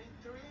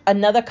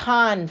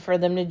con for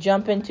them to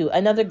jump into,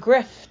 another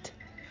grift,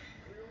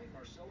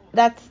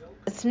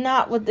 it's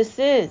not what this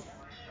is.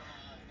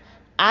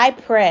 I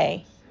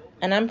pray,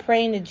 and I'm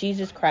praying to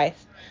Jesus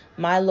Christ,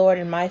 my Lord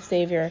and my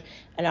Savior,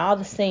 and all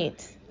the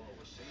saints,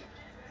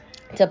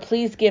 to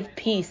please give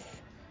peace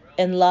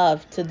and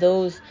love to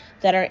those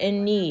that are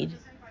in need.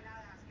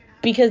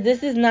 Because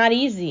this is not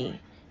easy.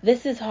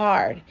 This is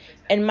hard.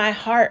 And my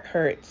heart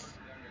hurts,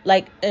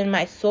 like in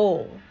my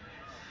soul.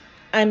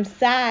 I'm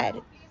sad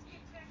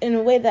in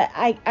a way that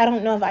I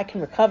don't know if I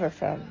can recover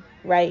from,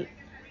 right?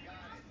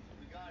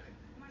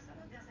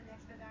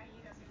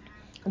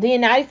 The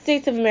United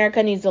States of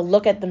America needs to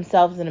look at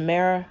themselves in a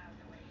mirror.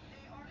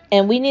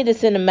 And we need to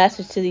send a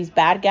message to these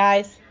bad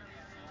guys.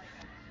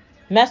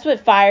 Mess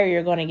with fire,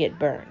 you're going to get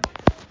burned.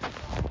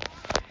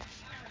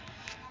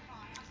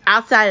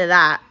 Outside of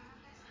that,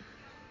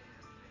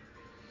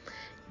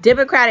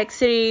 Democratic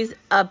cities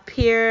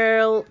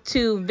appeal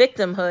to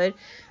victimhood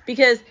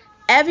because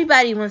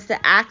everybody wants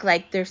to act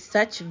like they're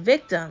such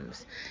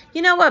victims.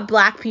 You know what,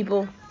 black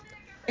people?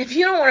 If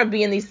you don't want to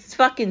be in these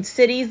fucking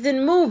cities,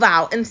 then move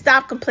out and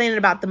stop complaining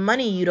about the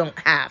money you don't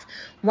have.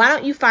 Why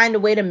don't you find a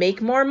way to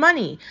make more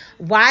money?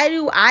 Why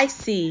do I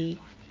see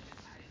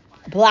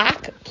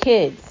black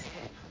kids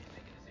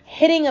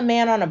hitting a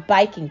man on a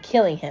bike and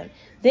killing him,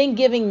 then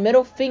giving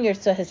middle fingers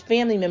to his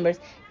family members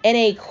in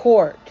a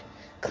court,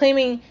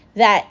 claiming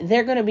that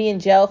they're going to be in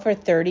jail for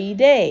 30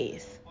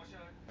 days?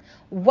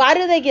 Why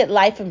do they get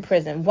life in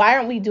prison? Why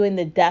aren't we doing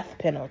the death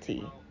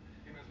penalty?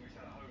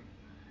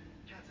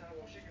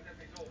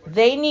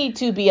 They need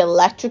to be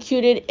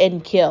electrocuted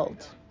and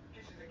killed.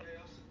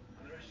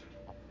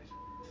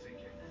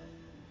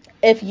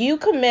 If you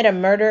commit a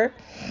murder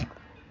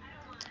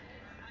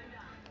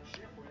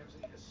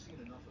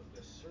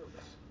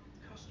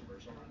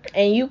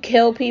and you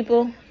kill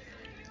people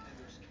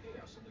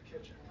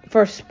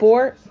for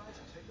sport,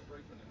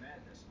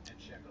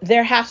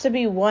 there has to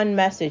be one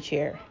message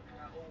here.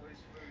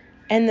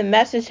 And the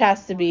message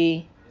has to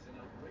be,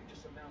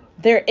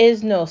 there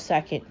is no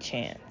second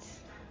chance.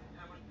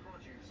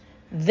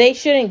 They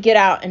shouldn't get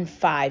out in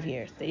 5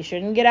 years. They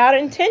shouldn't get out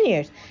in 10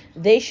 years.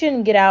 They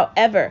shouldn't get out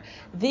ever.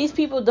 These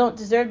people don't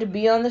deserve to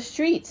be on the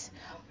streets.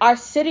 Our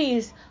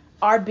cities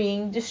are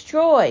being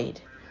destroyed.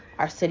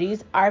 Our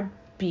cities are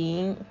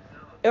being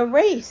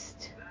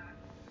erased.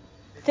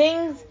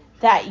 Things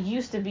that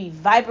used to be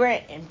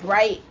vibrant and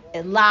bright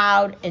and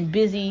loud and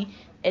busy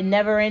and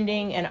never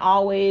ending and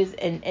always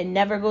and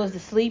never goes to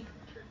sleep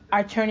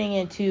are turning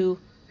into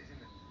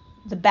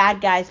the bad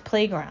guy's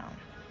playground.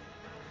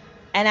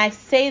 And I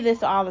say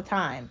this all the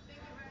time.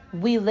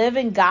 We live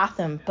in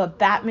Gotham, but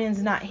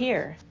Batman's not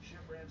here.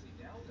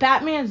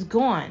 Batman's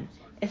gone.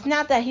 It's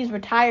not that he's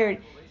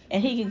retired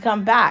and he can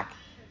come back.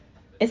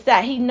 It's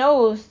that he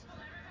knows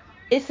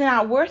it's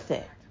not worth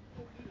it.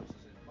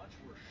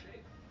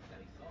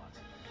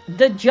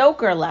 The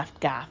Joker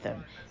left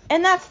Gotham,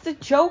 and that's the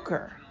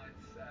Joker.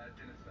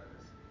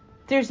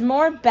 There's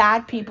more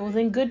bad people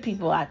than good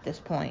people at this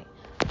point.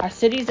 Our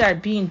cities are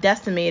being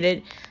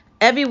decimated.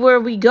 Everywhere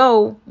we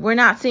go, we're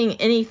not seeing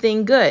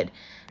anything good.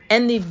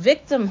 And the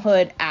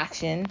victimhood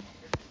action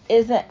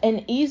is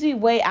an easy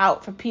way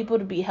out for people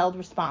to be held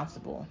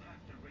responsible.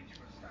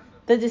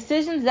 The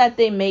decisions that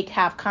they make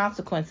have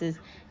consequences,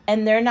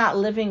 and they're not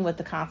living with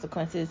the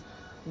consequences.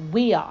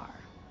 We are.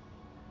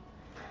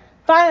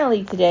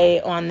 Finally, today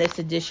on this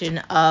edition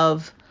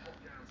of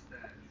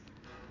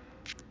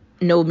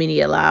No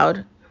Media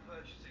Allowed,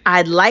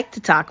 I'd like to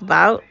talk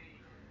about,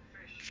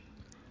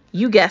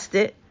 you guessed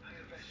it,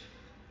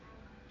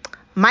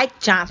 Mike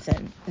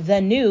Johnson,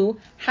 the new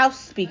House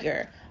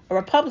Speaker, a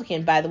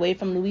Republican, by the way,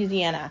 from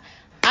Louisiana.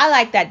 I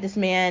like that this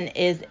man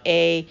is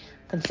a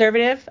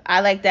conservative.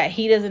 I like that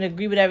he doesn't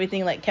agree with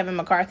everything like Kevin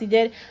McCarthy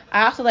did.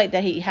 I also like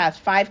that he has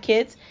 5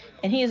 kids,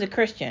 and he is a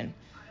Christian,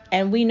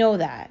 and we know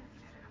that.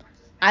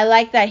 I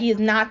like that he is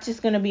not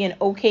just going to be an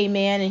okay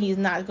man, and he's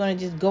not going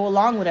to just go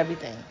along with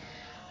everything.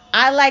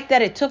 I like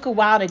that it took a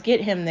while to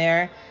get him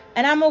there,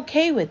 and I'm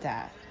okay with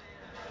that.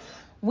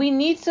 We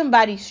need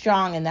somebody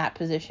strong in that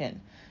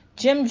position.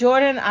 Jim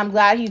Jordan, I'm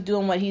glad he's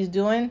doing what he's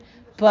doing,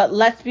 but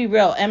let's be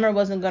real, Emmer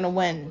wasn't going to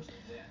win.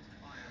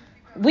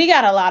 We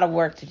got a lot of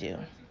work to do.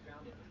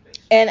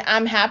 And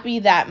I'm happy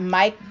that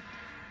Mike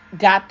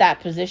got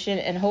that position,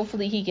 and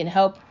hopefully he can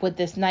help with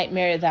this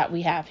nightmare that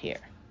we have here.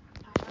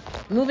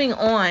 Moving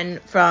on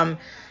from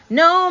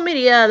no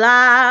media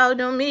allowed,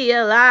 no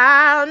media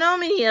allowed, no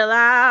media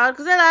allowed,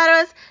 because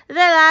they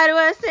lie to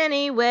us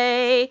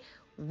anyway.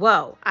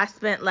 Whoa, I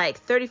spent like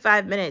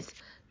 35 minutes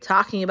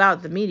talking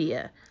about the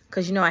media,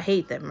 because you know I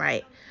hate them,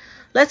 right?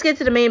 Let's get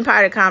to the main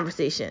part of the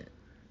conversation.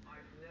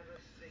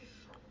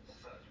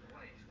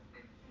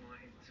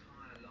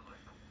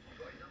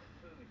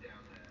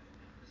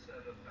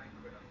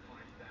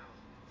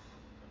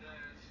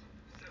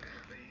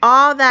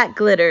 All that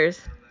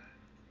glitters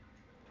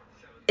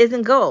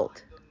isn't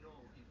gold.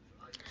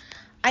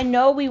 I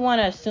know we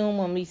want to assume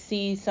when we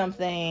see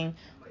something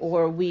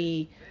or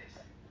we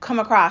come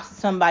across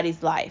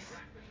somebody's life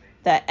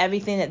that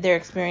everything that they're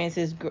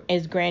experiencing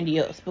is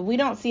grandiose, but we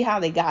don't see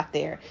how they got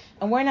there,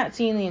 and we're not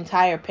seeing the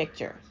entire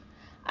picture.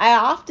 I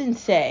often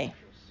say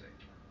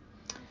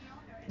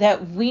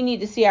that we need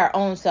to see our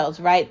own selves,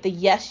 right? The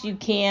yes you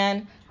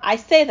can. I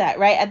say that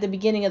right at the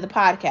beginning of the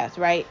podcast,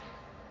 right?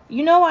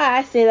 You know why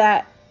I say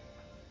that?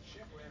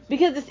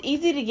 Because it's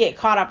easy to get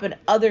caught up in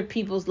other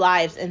people's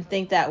lives and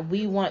think that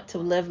we want to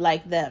live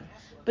like them.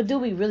 But do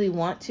we really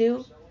want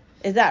to?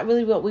 Is that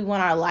really what we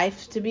want our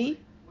life to be?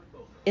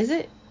 Is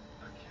it?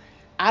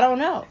 I don't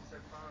know.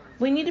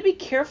 We need to be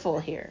careful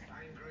here.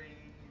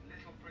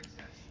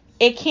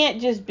 It can't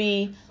just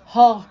be,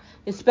 oh,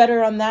 it's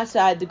better on that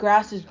side. The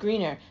grass is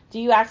greener. Do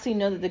you actually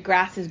know that the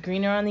grass is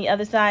greener on the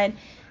other side?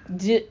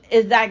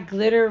 Is that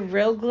glitter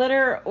real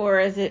glitter, or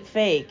is it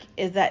fake?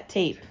 Is that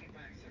tape?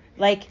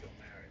 Like,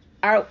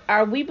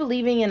 are we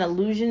believing in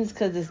illusions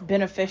because it's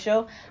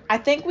beneficial? I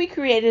think we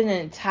created an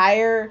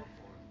entire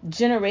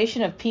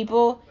generation of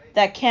people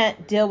that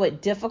can't deal with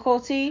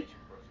difficulty,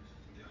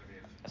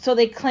 so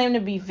they claim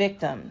to be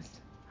victims.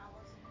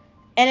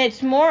 And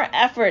it's more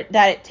effort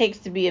that it takes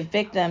to be a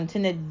victim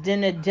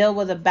than to deal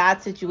with a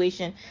bad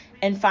situation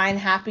and find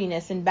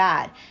happiness in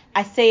bad.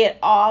 I say it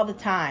all the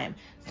time.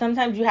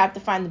 Sometimes you have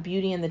to find the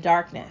beauty in the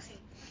darkness.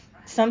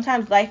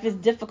 Sometimes life is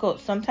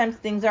difficult. Sometimes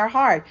things are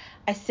hard.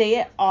 I say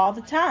it all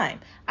the time.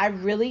 I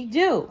really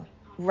do.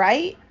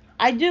 Right?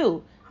 I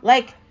do.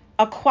 Like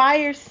a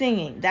choir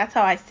singing. That's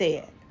how I say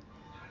it.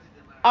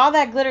 All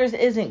that glitters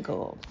isn't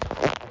gold.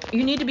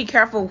 You need to be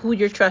careful who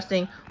you're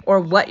trusting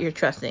or what you're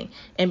trusting.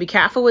 And be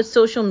careful with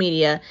social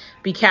media.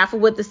 Be careful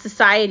with the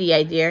society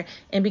idea.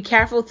 And be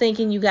careful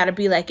thinking you got to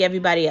be like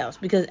everybody else.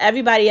 Because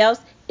everybody else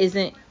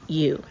isn't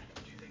you.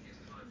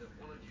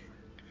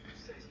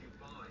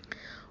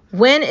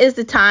 When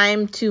it's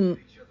time to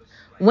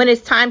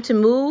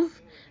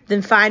move,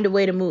 then find a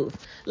way to move.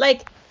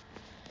 Like,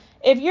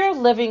 if you're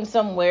living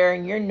somewhere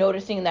and you're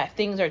noticing that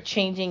things are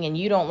changing and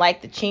you don't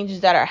like the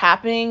changes that are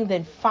happening,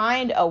 then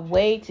find a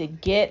way to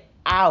get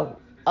out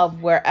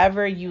of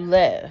wherever you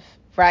live,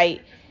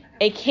 right?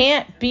 It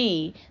can't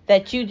be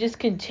that you just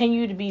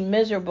continue to be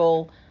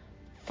miserable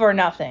for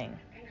nothing,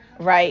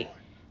 right?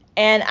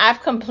 And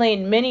I've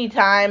complained many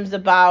times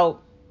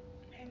about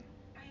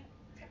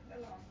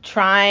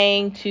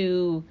trying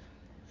to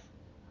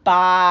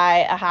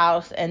buy a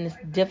house and it's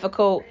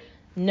difficult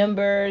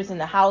numbers and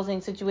the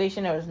housing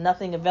situation. There was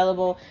nothing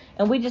available,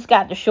 and we just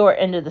got the short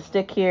end of the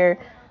stick here.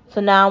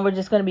 So now we're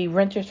just going to be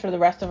renters for the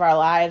rest of our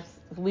lives.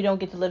 We don't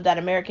get to live that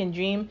American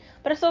dream,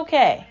 but it's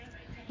okay.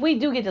 We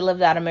do get to live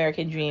that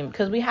American dream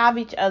because we have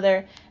each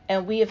other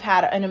and we have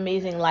had an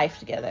amazing life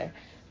together.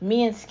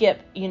 Me and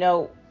Skip,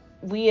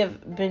 we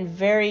have been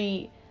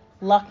very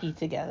lucky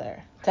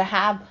together to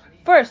have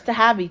First, to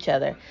have each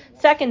other.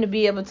 Second, to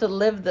be able to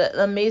live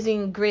the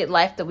amazing, great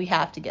life that we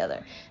have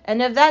together.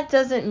 And if that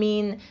doesn't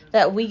mean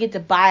that we get to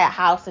buy a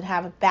house and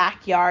have a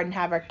backyard and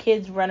have our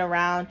kids run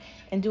around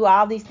and do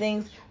all these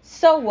things,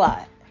 so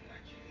what?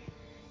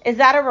 Is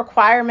that a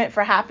requirement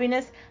for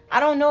happiness? I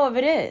don't know if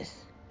it is.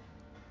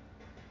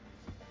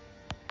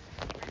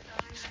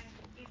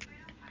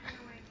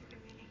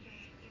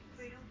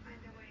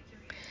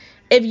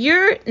 If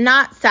you're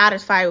not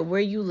satisfied with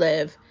where you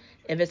live,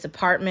 if it's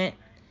apartment,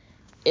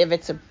 if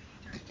it's a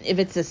if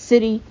it's a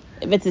city,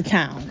 if it's a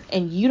town,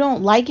 and you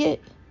don't like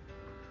it,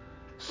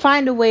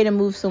 find a way to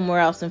move somewhere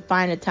else and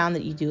find a town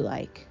that you do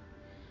like.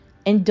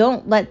 And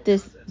don't let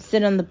this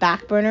sit on the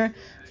back burner.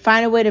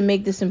 Find a way to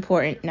make this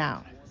important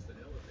now.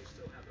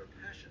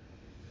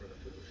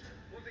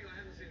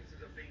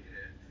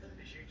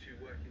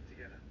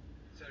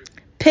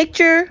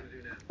 Picture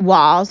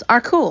walls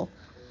are cool.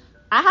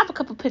 I have a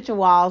couple picture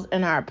walls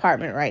in our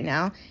apartment right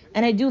now,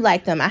 and I do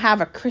like them. I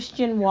have a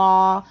Christian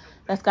wall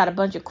that's got a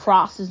bunch of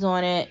crosses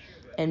on it,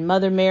 and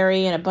Mother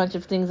Mary, and a bunch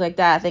of things like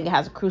that. I think it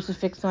has a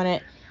crucifix on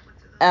it,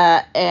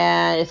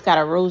 and it's got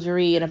a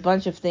rosary and a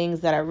bunch of things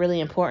that are really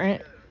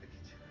important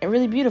and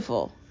really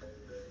beautiful.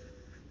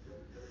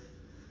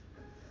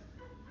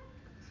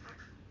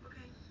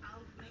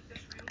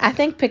 I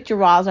think picture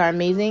walls are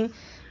amazing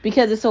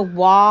because it's a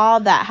wall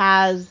that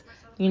has,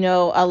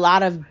 a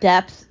lot of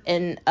depth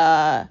and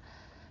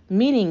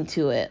meaning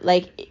to it.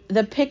 Like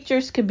the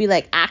pictures could be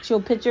like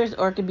actual pictures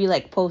or it could be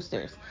like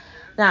posters.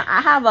 Now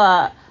I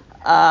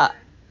have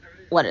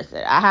what is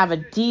it? I have a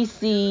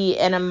DC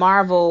and a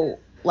Marvel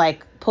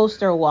like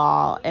poster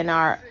wall in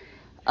our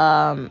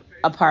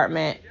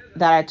apartment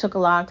that I took a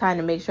long time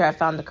to make sure I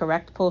found the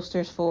correct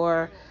posters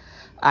for.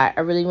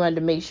 I really wanted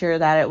to make sure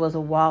that it was a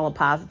wall of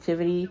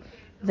positivity.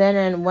 Then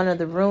in one of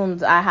the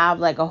rooms, I have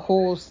like a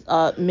whole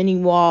mini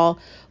wall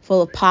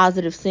full of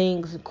positive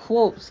things,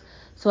 quotes.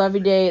 So every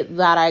day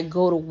that I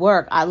go to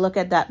work, I look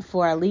at that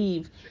before I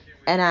leave,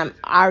 and I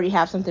already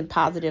have something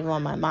positive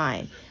on my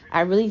mind.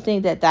 I really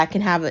think that that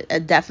can have a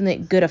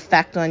definite good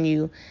effect on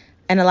you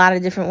in a lot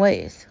of different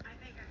ways.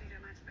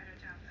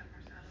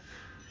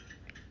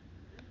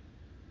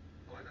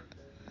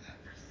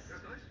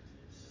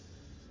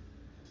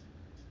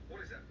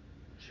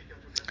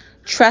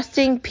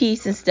 Trusting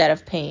peace instead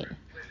of pain.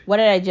 What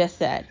did I just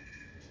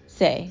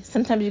say?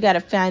 Sometimes you got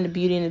to find the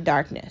beauty in the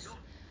darkness.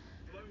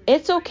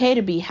 It's okay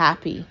to be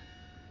happy.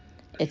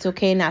 It's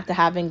okay not to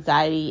have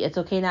anxiety. It's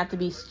okay not to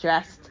be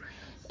stressed.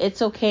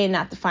 It's okay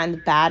not to find the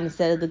bad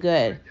instead of the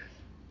good.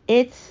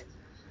 It's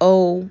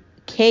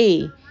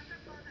okay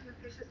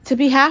to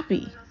be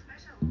happy.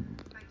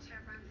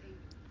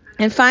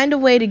 And find a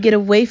way to get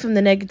away from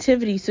the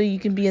negativity so you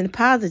can be in the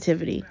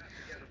positivity.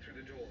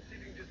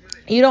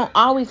 You don't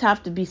always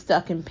have to be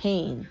stuck in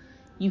pain.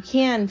 You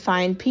can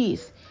find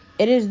peace.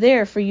 It is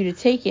there for you to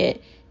take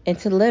it and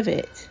to live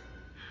it.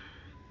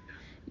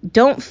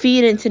 Don't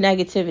feed into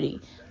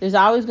negativity. There's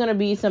always going to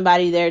be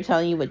somebody there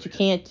telling you what you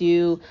can't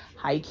do,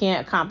 how you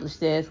can't accomplish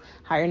this,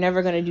 how you're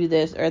never going to do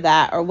this or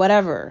that or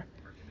whatever.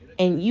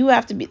 And you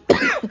have to be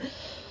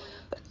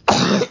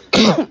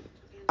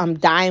I'm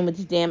dying with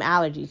these damn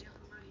allergies.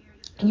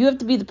 You have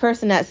to be the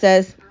person that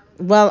says,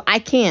 well, I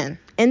can,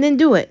 and then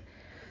do it.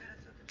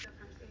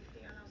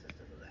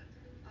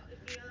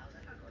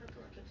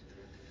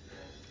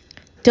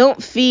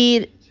 Don't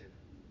feed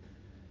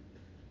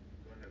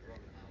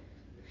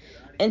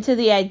into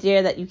the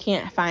idea that you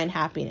can't find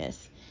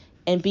happiness,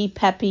 and be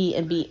peppy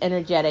and be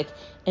energetic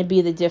and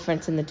be the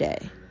difference in the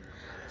day.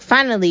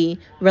 Finally,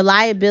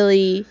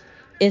 reliability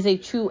is a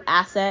true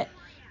asset,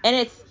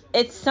 and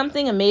it's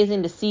something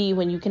amazing to see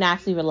when you can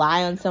actually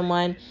rely on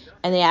someone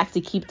and they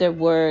actually keep their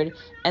word,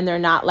 and they're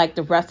not like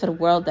the rest of the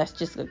world that's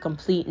just a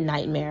complete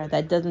nightmare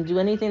that doesn't do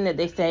anything that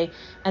they say,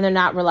 and they're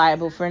not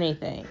reliable for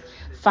anything.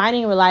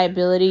 Finding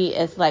reliability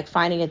is like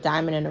finding a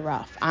diamond in the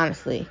rough,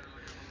 honestly.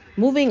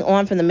 Moving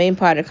on from the main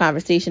part of the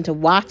conversation to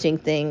watching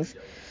things,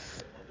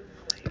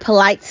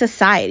 Polite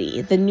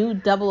Society. The new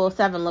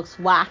 007 looks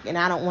whack and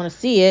I don't want to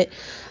see it.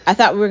 I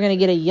thought we were going to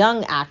get a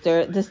young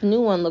actor. This new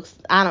one looks,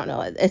 I don't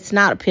know, it's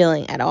not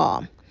appealing at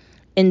all.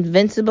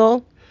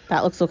 Invincible,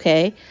 that looks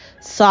okay.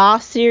 Saw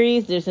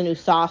series, there's a new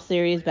Saw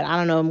series, but I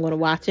don't know if I'm going to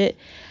watch it.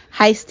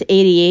 Heist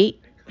 88,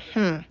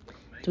 do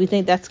we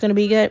think that's going to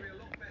be good?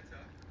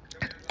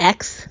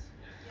 X,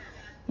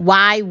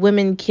 Why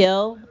Women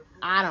Kill,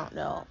 I don't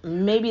know.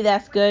 Maybe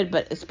that's good,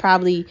 but it's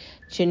probably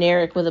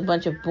generic with a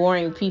bunch of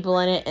boring people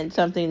in it and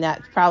something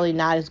that's probably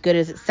not as good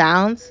as it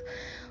sounds.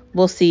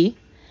 We'll see.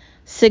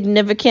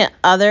 Significant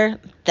Other,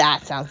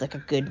 that sounds like a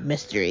good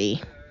mystery.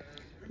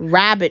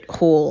 Rabbit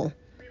Hole.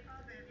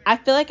 I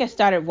feel like I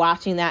started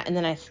watching that and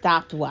then I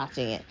stopped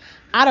watching it.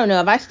 I don't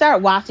know. If I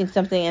start watching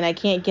something and I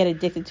can't get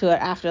addicted to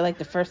it after like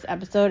the first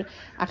episode,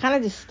 I kind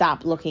of just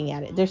stop looking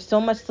at it. There's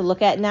so much to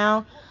look at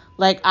now.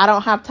 Like, I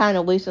don't have time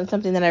to waste on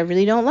something that I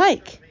really don't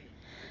like.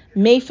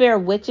 Mayfair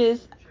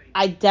Witches,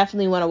 I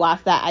definitely want to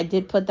watch that. I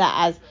did put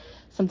that as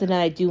something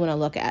that I do want to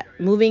look at.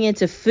 Moving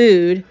into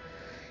food,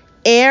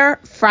 Air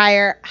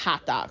fryer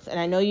hot dogs. And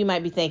I know you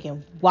might be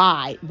thinking,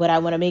 why would I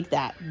want to make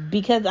that?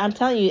 Because I'm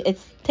telling you, it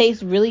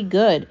tastes really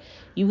good.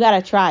 You got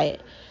to try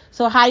it.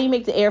 So how do you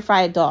make the air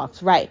fried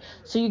dogs? Right.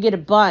 So you get a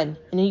bun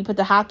and then you put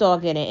the hot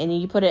dog in it and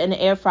then you put it in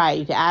the air fryer.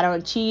 You can add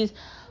on cheese,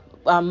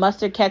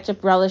 mustard,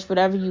 ketchup, relish,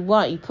 whatever you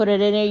want. You put it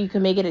in there. You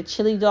can make it a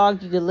chili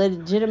dog. You can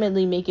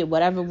legitimately make it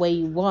whatever way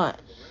you want.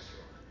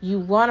 You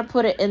want to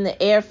put it in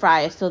the air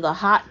fryer so the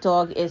hot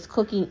dog is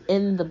cooking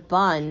in the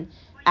bun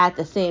at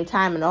the same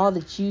time, and all the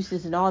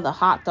juices and all the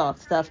hot dog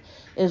stuff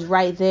is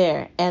right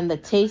there, and the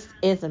taste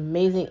is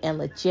amazing and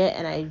legit,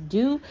 and I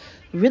do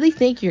really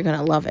think you're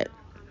gonna love it.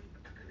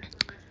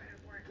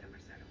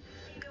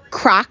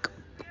 crock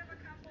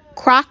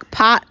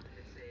pot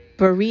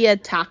Birria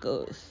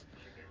tacos.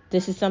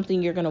 This is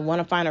something you're going to want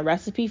to find a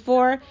recipe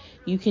for.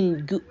 You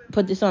can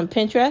put this on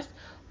Pinterest,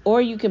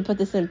 or you can put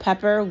this in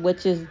Pepper,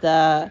 which is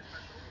the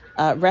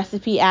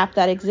recipe app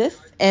that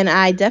exists. And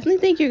I definitely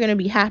think you're going to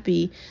be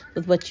happy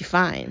with what you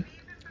find.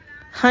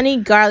 Honey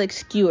garlic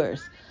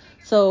skewers.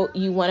 So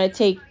you want to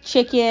take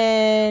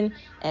chicken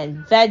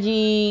and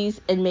veggies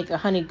and make a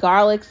honey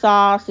garlic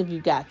sauce if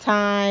you've got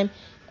time.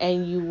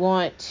 And you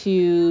want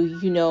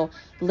to,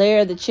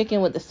 layer the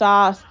chicken with the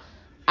sauce.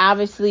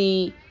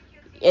 Obviously,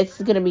 it's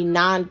going to be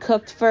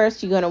non-cooked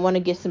first. You're going to want to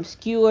get some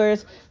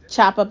skewers,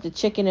 chop up the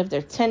chicken if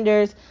they're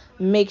tenders.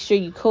 Make sure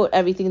you coat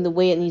everything the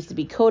way it needs to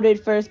be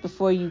coated first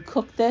before you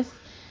cook this.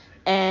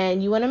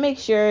 And you want to make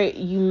sure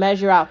you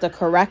measure out the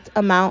correct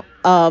amount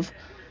of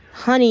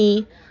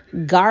honey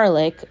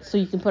garlic so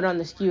you can put on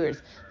the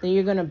skewers. Then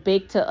you're going to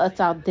bake till it's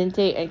al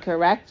dente and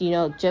correct,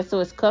 just so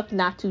it's cooked,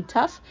 not too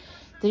tough.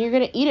 Then you're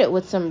going to eat it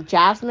with some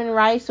jasmine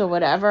rice or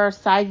whatever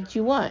side that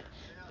you want.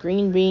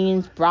 Green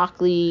beans,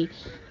 broccoli.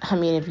 I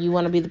mean, if you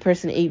want to be the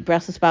person to eat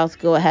Brussels sprouts,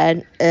 go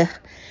ahead.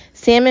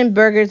 Salmon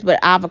burgers with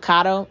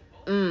avocado.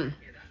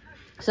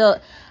 So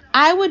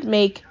I would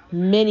make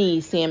mini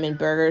salmon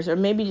burgers or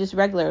maybe just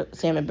regular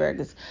salmon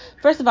burgers.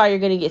 First of all, you're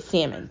going to get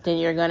salmon. Then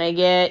you're going to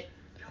get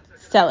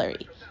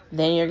celery.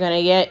 Then you're going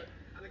to get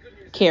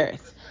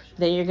carrots.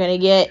 Then you're going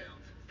to get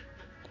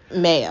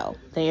mayo.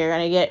 Then you're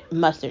going to get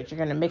mustard. You're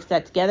going to mix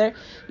that together.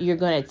 You're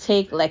going to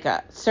take like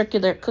a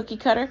circular cookie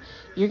cutter.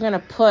 You're going to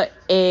put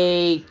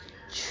a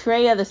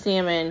tray of the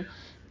salmon,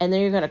 and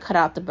then you're going to cut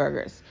out the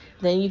burgers.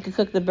 Then you can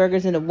cook the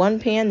burgers into one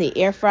pan, the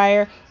air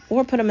fryer,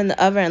 or put them in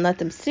the oven and let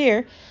them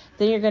sear.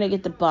 Then you're going to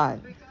get the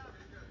bun,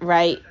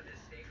 right?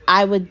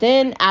 I would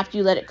then, after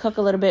you let it cook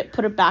a little bit,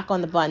 put it back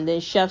on the bun.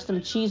 Then shove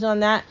some cheese on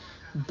that.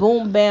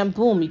 Boom, bam,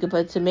 boom. You can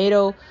put a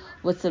tomato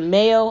with some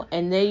mayo,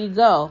 and there you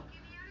go.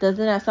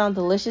 Doesn't that sound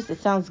delicious?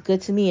 It sounds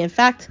good to me. In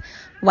fact,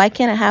 why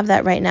can't I have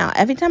that right now?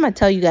 Every time I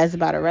tell you guys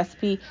about a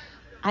recipe,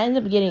 I end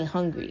up getting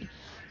hungry.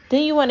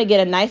 Then you want to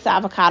get a nice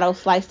avocado,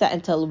 slice that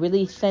into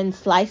really thin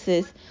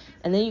slices,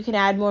 and then you can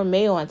add more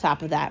mayo on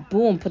top of that.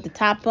 Boom, put the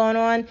top bun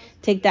on,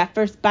 take that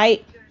first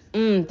bite.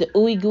 The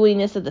ooey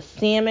gooeyness of the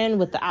salmon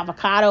with the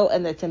avocado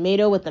and the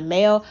tomato with the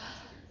mayo.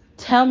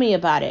 Tell me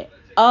about it.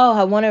 Oh,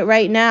 I want it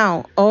right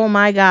now. Oh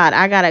my God,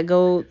 I gotta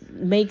go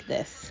make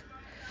this.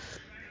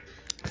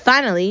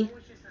 Finally,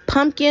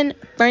 pumpkin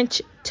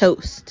French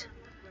toast.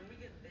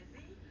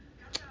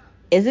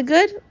 Is it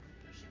good?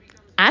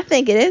 I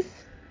think it is.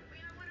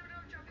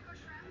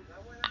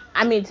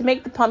 I mean, to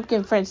make the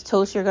pumpkin French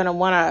toast, you're gonna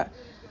want to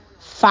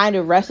find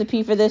a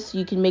recipe for this so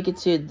you can make it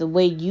to the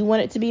way you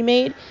want it to be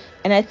made.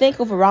 And I think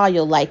overall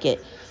you'll like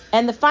it.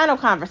 And the final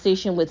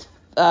conversation with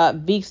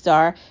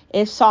Vegstar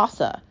is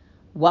salsa.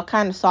 What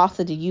kind of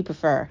salsa do you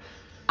prefer?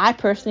 I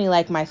personally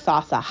like my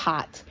salsa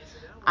hot.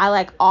 I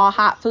like all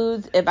hot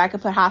foods. If I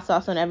could put hot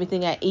sauce on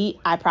everything I eat,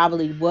 I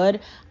probably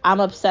would.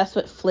 I'm obsessed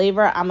with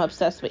flavor. I'm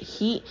obsessed with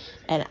heat.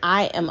 And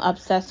I am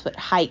obsessed with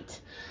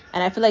height.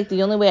 And I feel like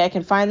the only way I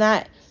can find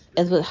that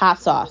is with hot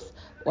sauce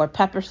or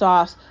pepper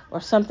sauce or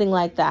something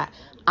like that.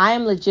 I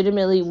am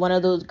legitimately one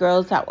of those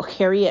girls that will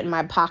carry it in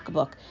my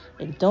pocketbook.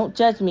 And don't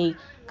judge me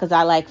because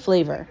I like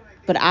flavor.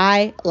 But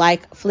I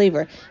like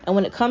flavor. And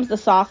when it comes to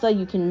salsa,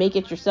 you can make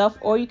it yourself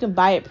or you can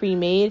buy it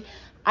pre-made.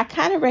 I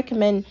kind of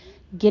recommend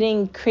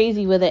getting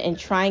crazy with it and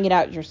trying it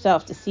out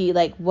yourself to see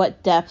like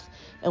what depth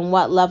and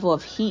what level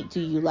of heat do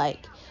you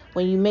like.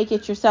 When you make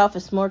it yourself,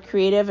 it's more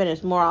creative and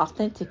it's more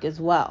authentic as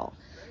well.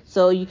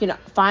 So you can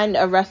find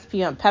a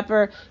recipe on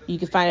Pepper. You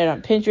can find it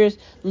on Pinterest.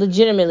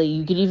 Legitimately,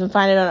 you can even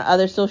find it on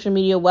other social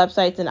media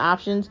websites and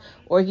options.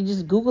 Or you can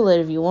just Google it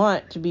if you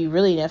want to be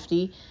really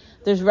nifty.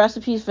 There's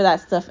recipes for that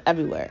stuff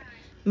everywhere.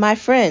 My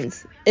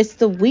friends, it's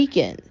the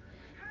weekend.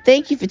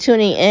 Thank you for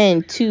tuning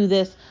in to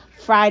this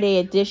Friday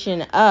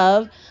edition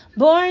of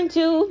Born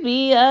to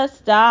Be a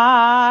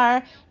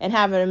Star. And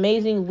have an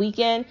amazing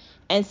weekend.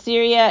 And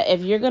Syria,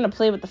 if you're going to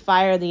play with the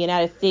fire of the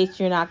United States,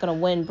 you're not going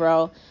to win,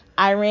 bro.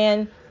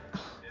 Iran,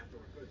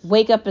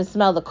 wake up and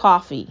smell the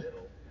coffee.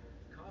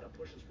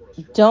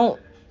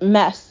 Don't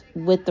mess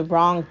with the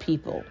wrong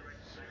people.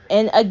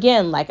 And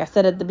again, like I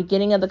said at the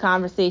beginning of the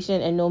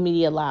conversation, and no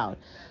media allowed,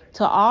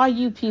 to all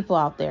you people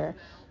out there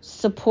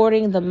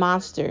supporting the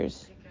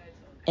monsters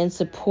and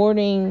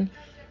supporting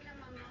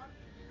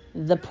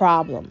the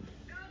problem,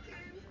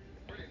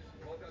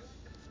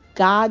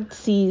 God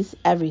sees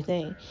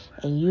everything,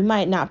 and you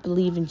might not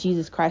believe in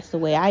Jesus Christ the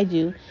way I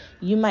do.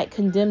 You might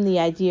condemn the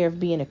idea of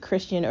being a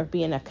Christian or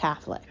being a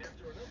Catholic,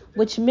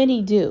 which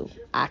many do,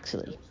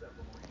 actually.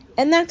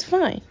 And that's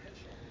fine.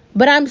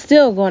 But I'm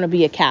still going to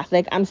be a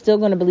Catholic. I'm still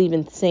going to believe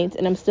in saints,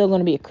 and I'm still going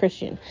to be a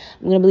Christian.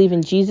 I'm going to believe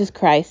in Jesus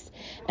Christ,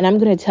 and I'm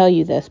going to tell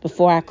you this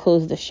before I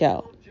close the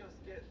show.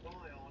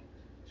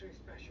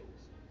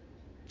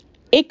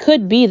 It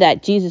could be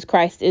that Jesus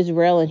Christ is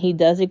real and he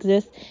does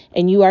exist,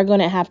 and you are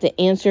going to have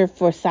to answer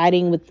for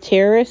siding with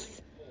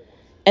terrorists,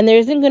 and there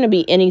isn't going to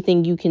be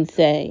anything you can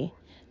say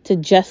to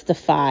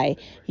justify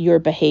your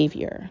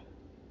behavior.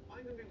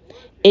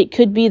 It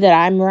could be that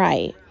I'm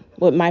right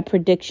with my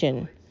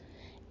prediction.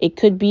 It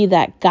could be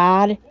that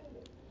God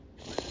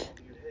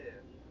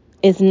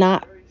is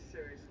not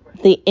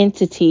the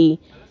entity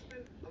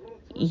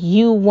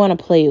you want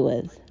to play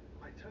with.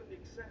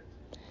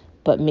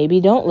 But maybe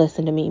don't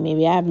listen to me.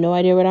 Maybe I have no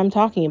idea what I'm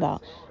talking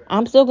about.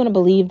 I'm still going to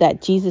believe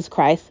that Jesus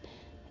Christ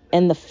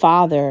and the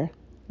Father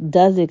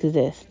does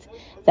exist,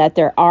 that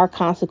there are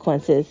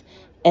consequences,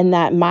 and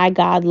that my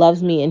God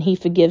loves me and he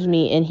forgives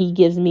me and he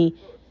gives me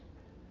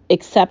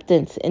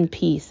acceptance and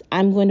peace.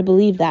 I'm going to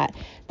believe that.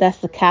 That's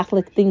the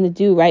Catholic thing to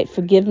do, right?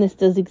 Forgiveness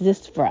does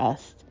exist for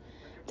us.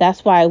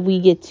 That's why we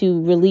get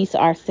to release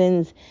our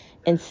sins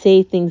and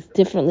say things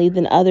differently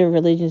than other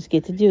religions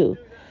get to do.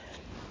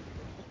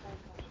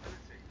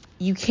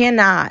 You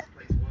cannot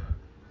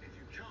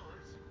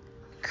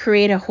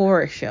create a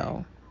horror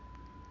show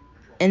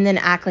and then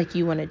act like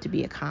you want it to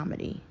be a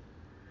comedy.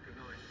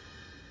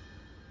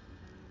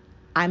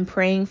 I'm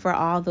praying for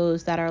all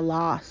those that are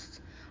lost,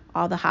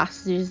 all the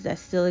hostages that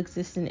still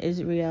exist in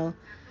Israel,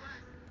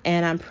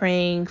 and I'm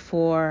praying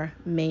for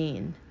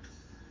Maine.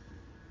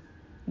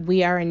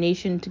 We are a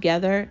nation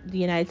together, the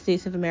United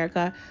States of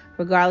America,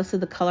 regardless of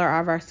the color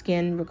of our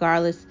skin,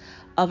 regardless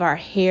of our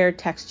hair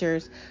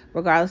textures,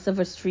 regardless of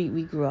what street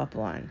we grew up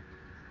on.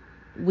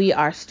 We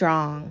are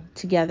strong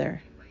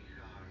together.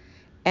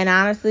 And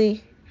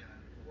honestly,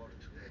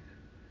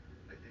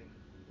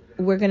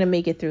 we're going to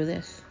make it through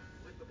this.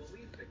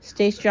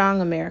 Stay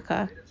strong,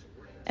 America.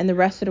 And the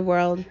rest of the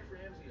world,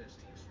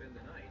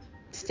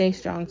 stay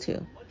strong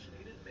too.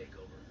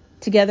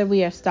 Together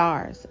we are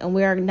stars. And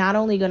we are not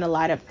only going to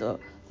light up the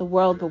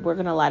world, but we're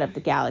going to light up the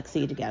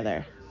galaxy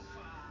together.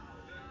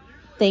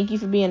 Thank you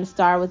for being a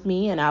star with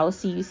me, and I will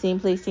see you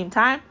same place, same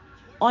time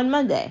on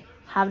Monday.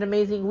 Have an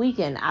amazing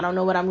weekend. I don't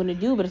know what I'm going to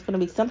do, but it's going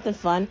to be something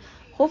fun.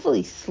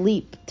 Hopefully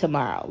sleep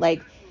tomorrow. I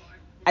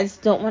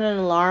just don't want an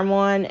alarm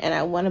on, and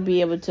I want to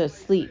be able to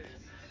sleep.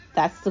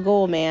 That's the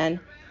goal, man.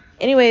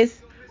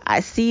 Anyways, I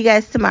see you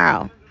guys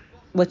tomorrow,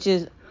 which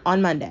is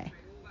on Monday.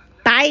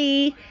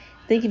 Bye.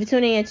 Thank you for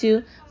tuning in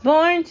to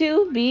Born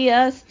to Be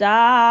a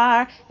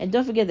Star. And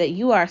don't forget that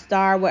you are a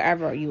star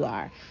wherever you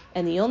are.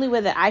 And the only way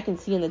that I can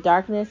see in the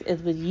darkness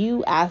is with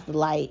you as the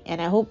light.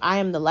 And I hope I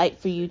am the light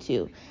for you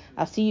too.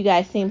 I'll see you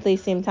guys same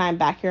place, same time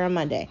back here on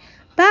Monday.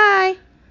 Bye.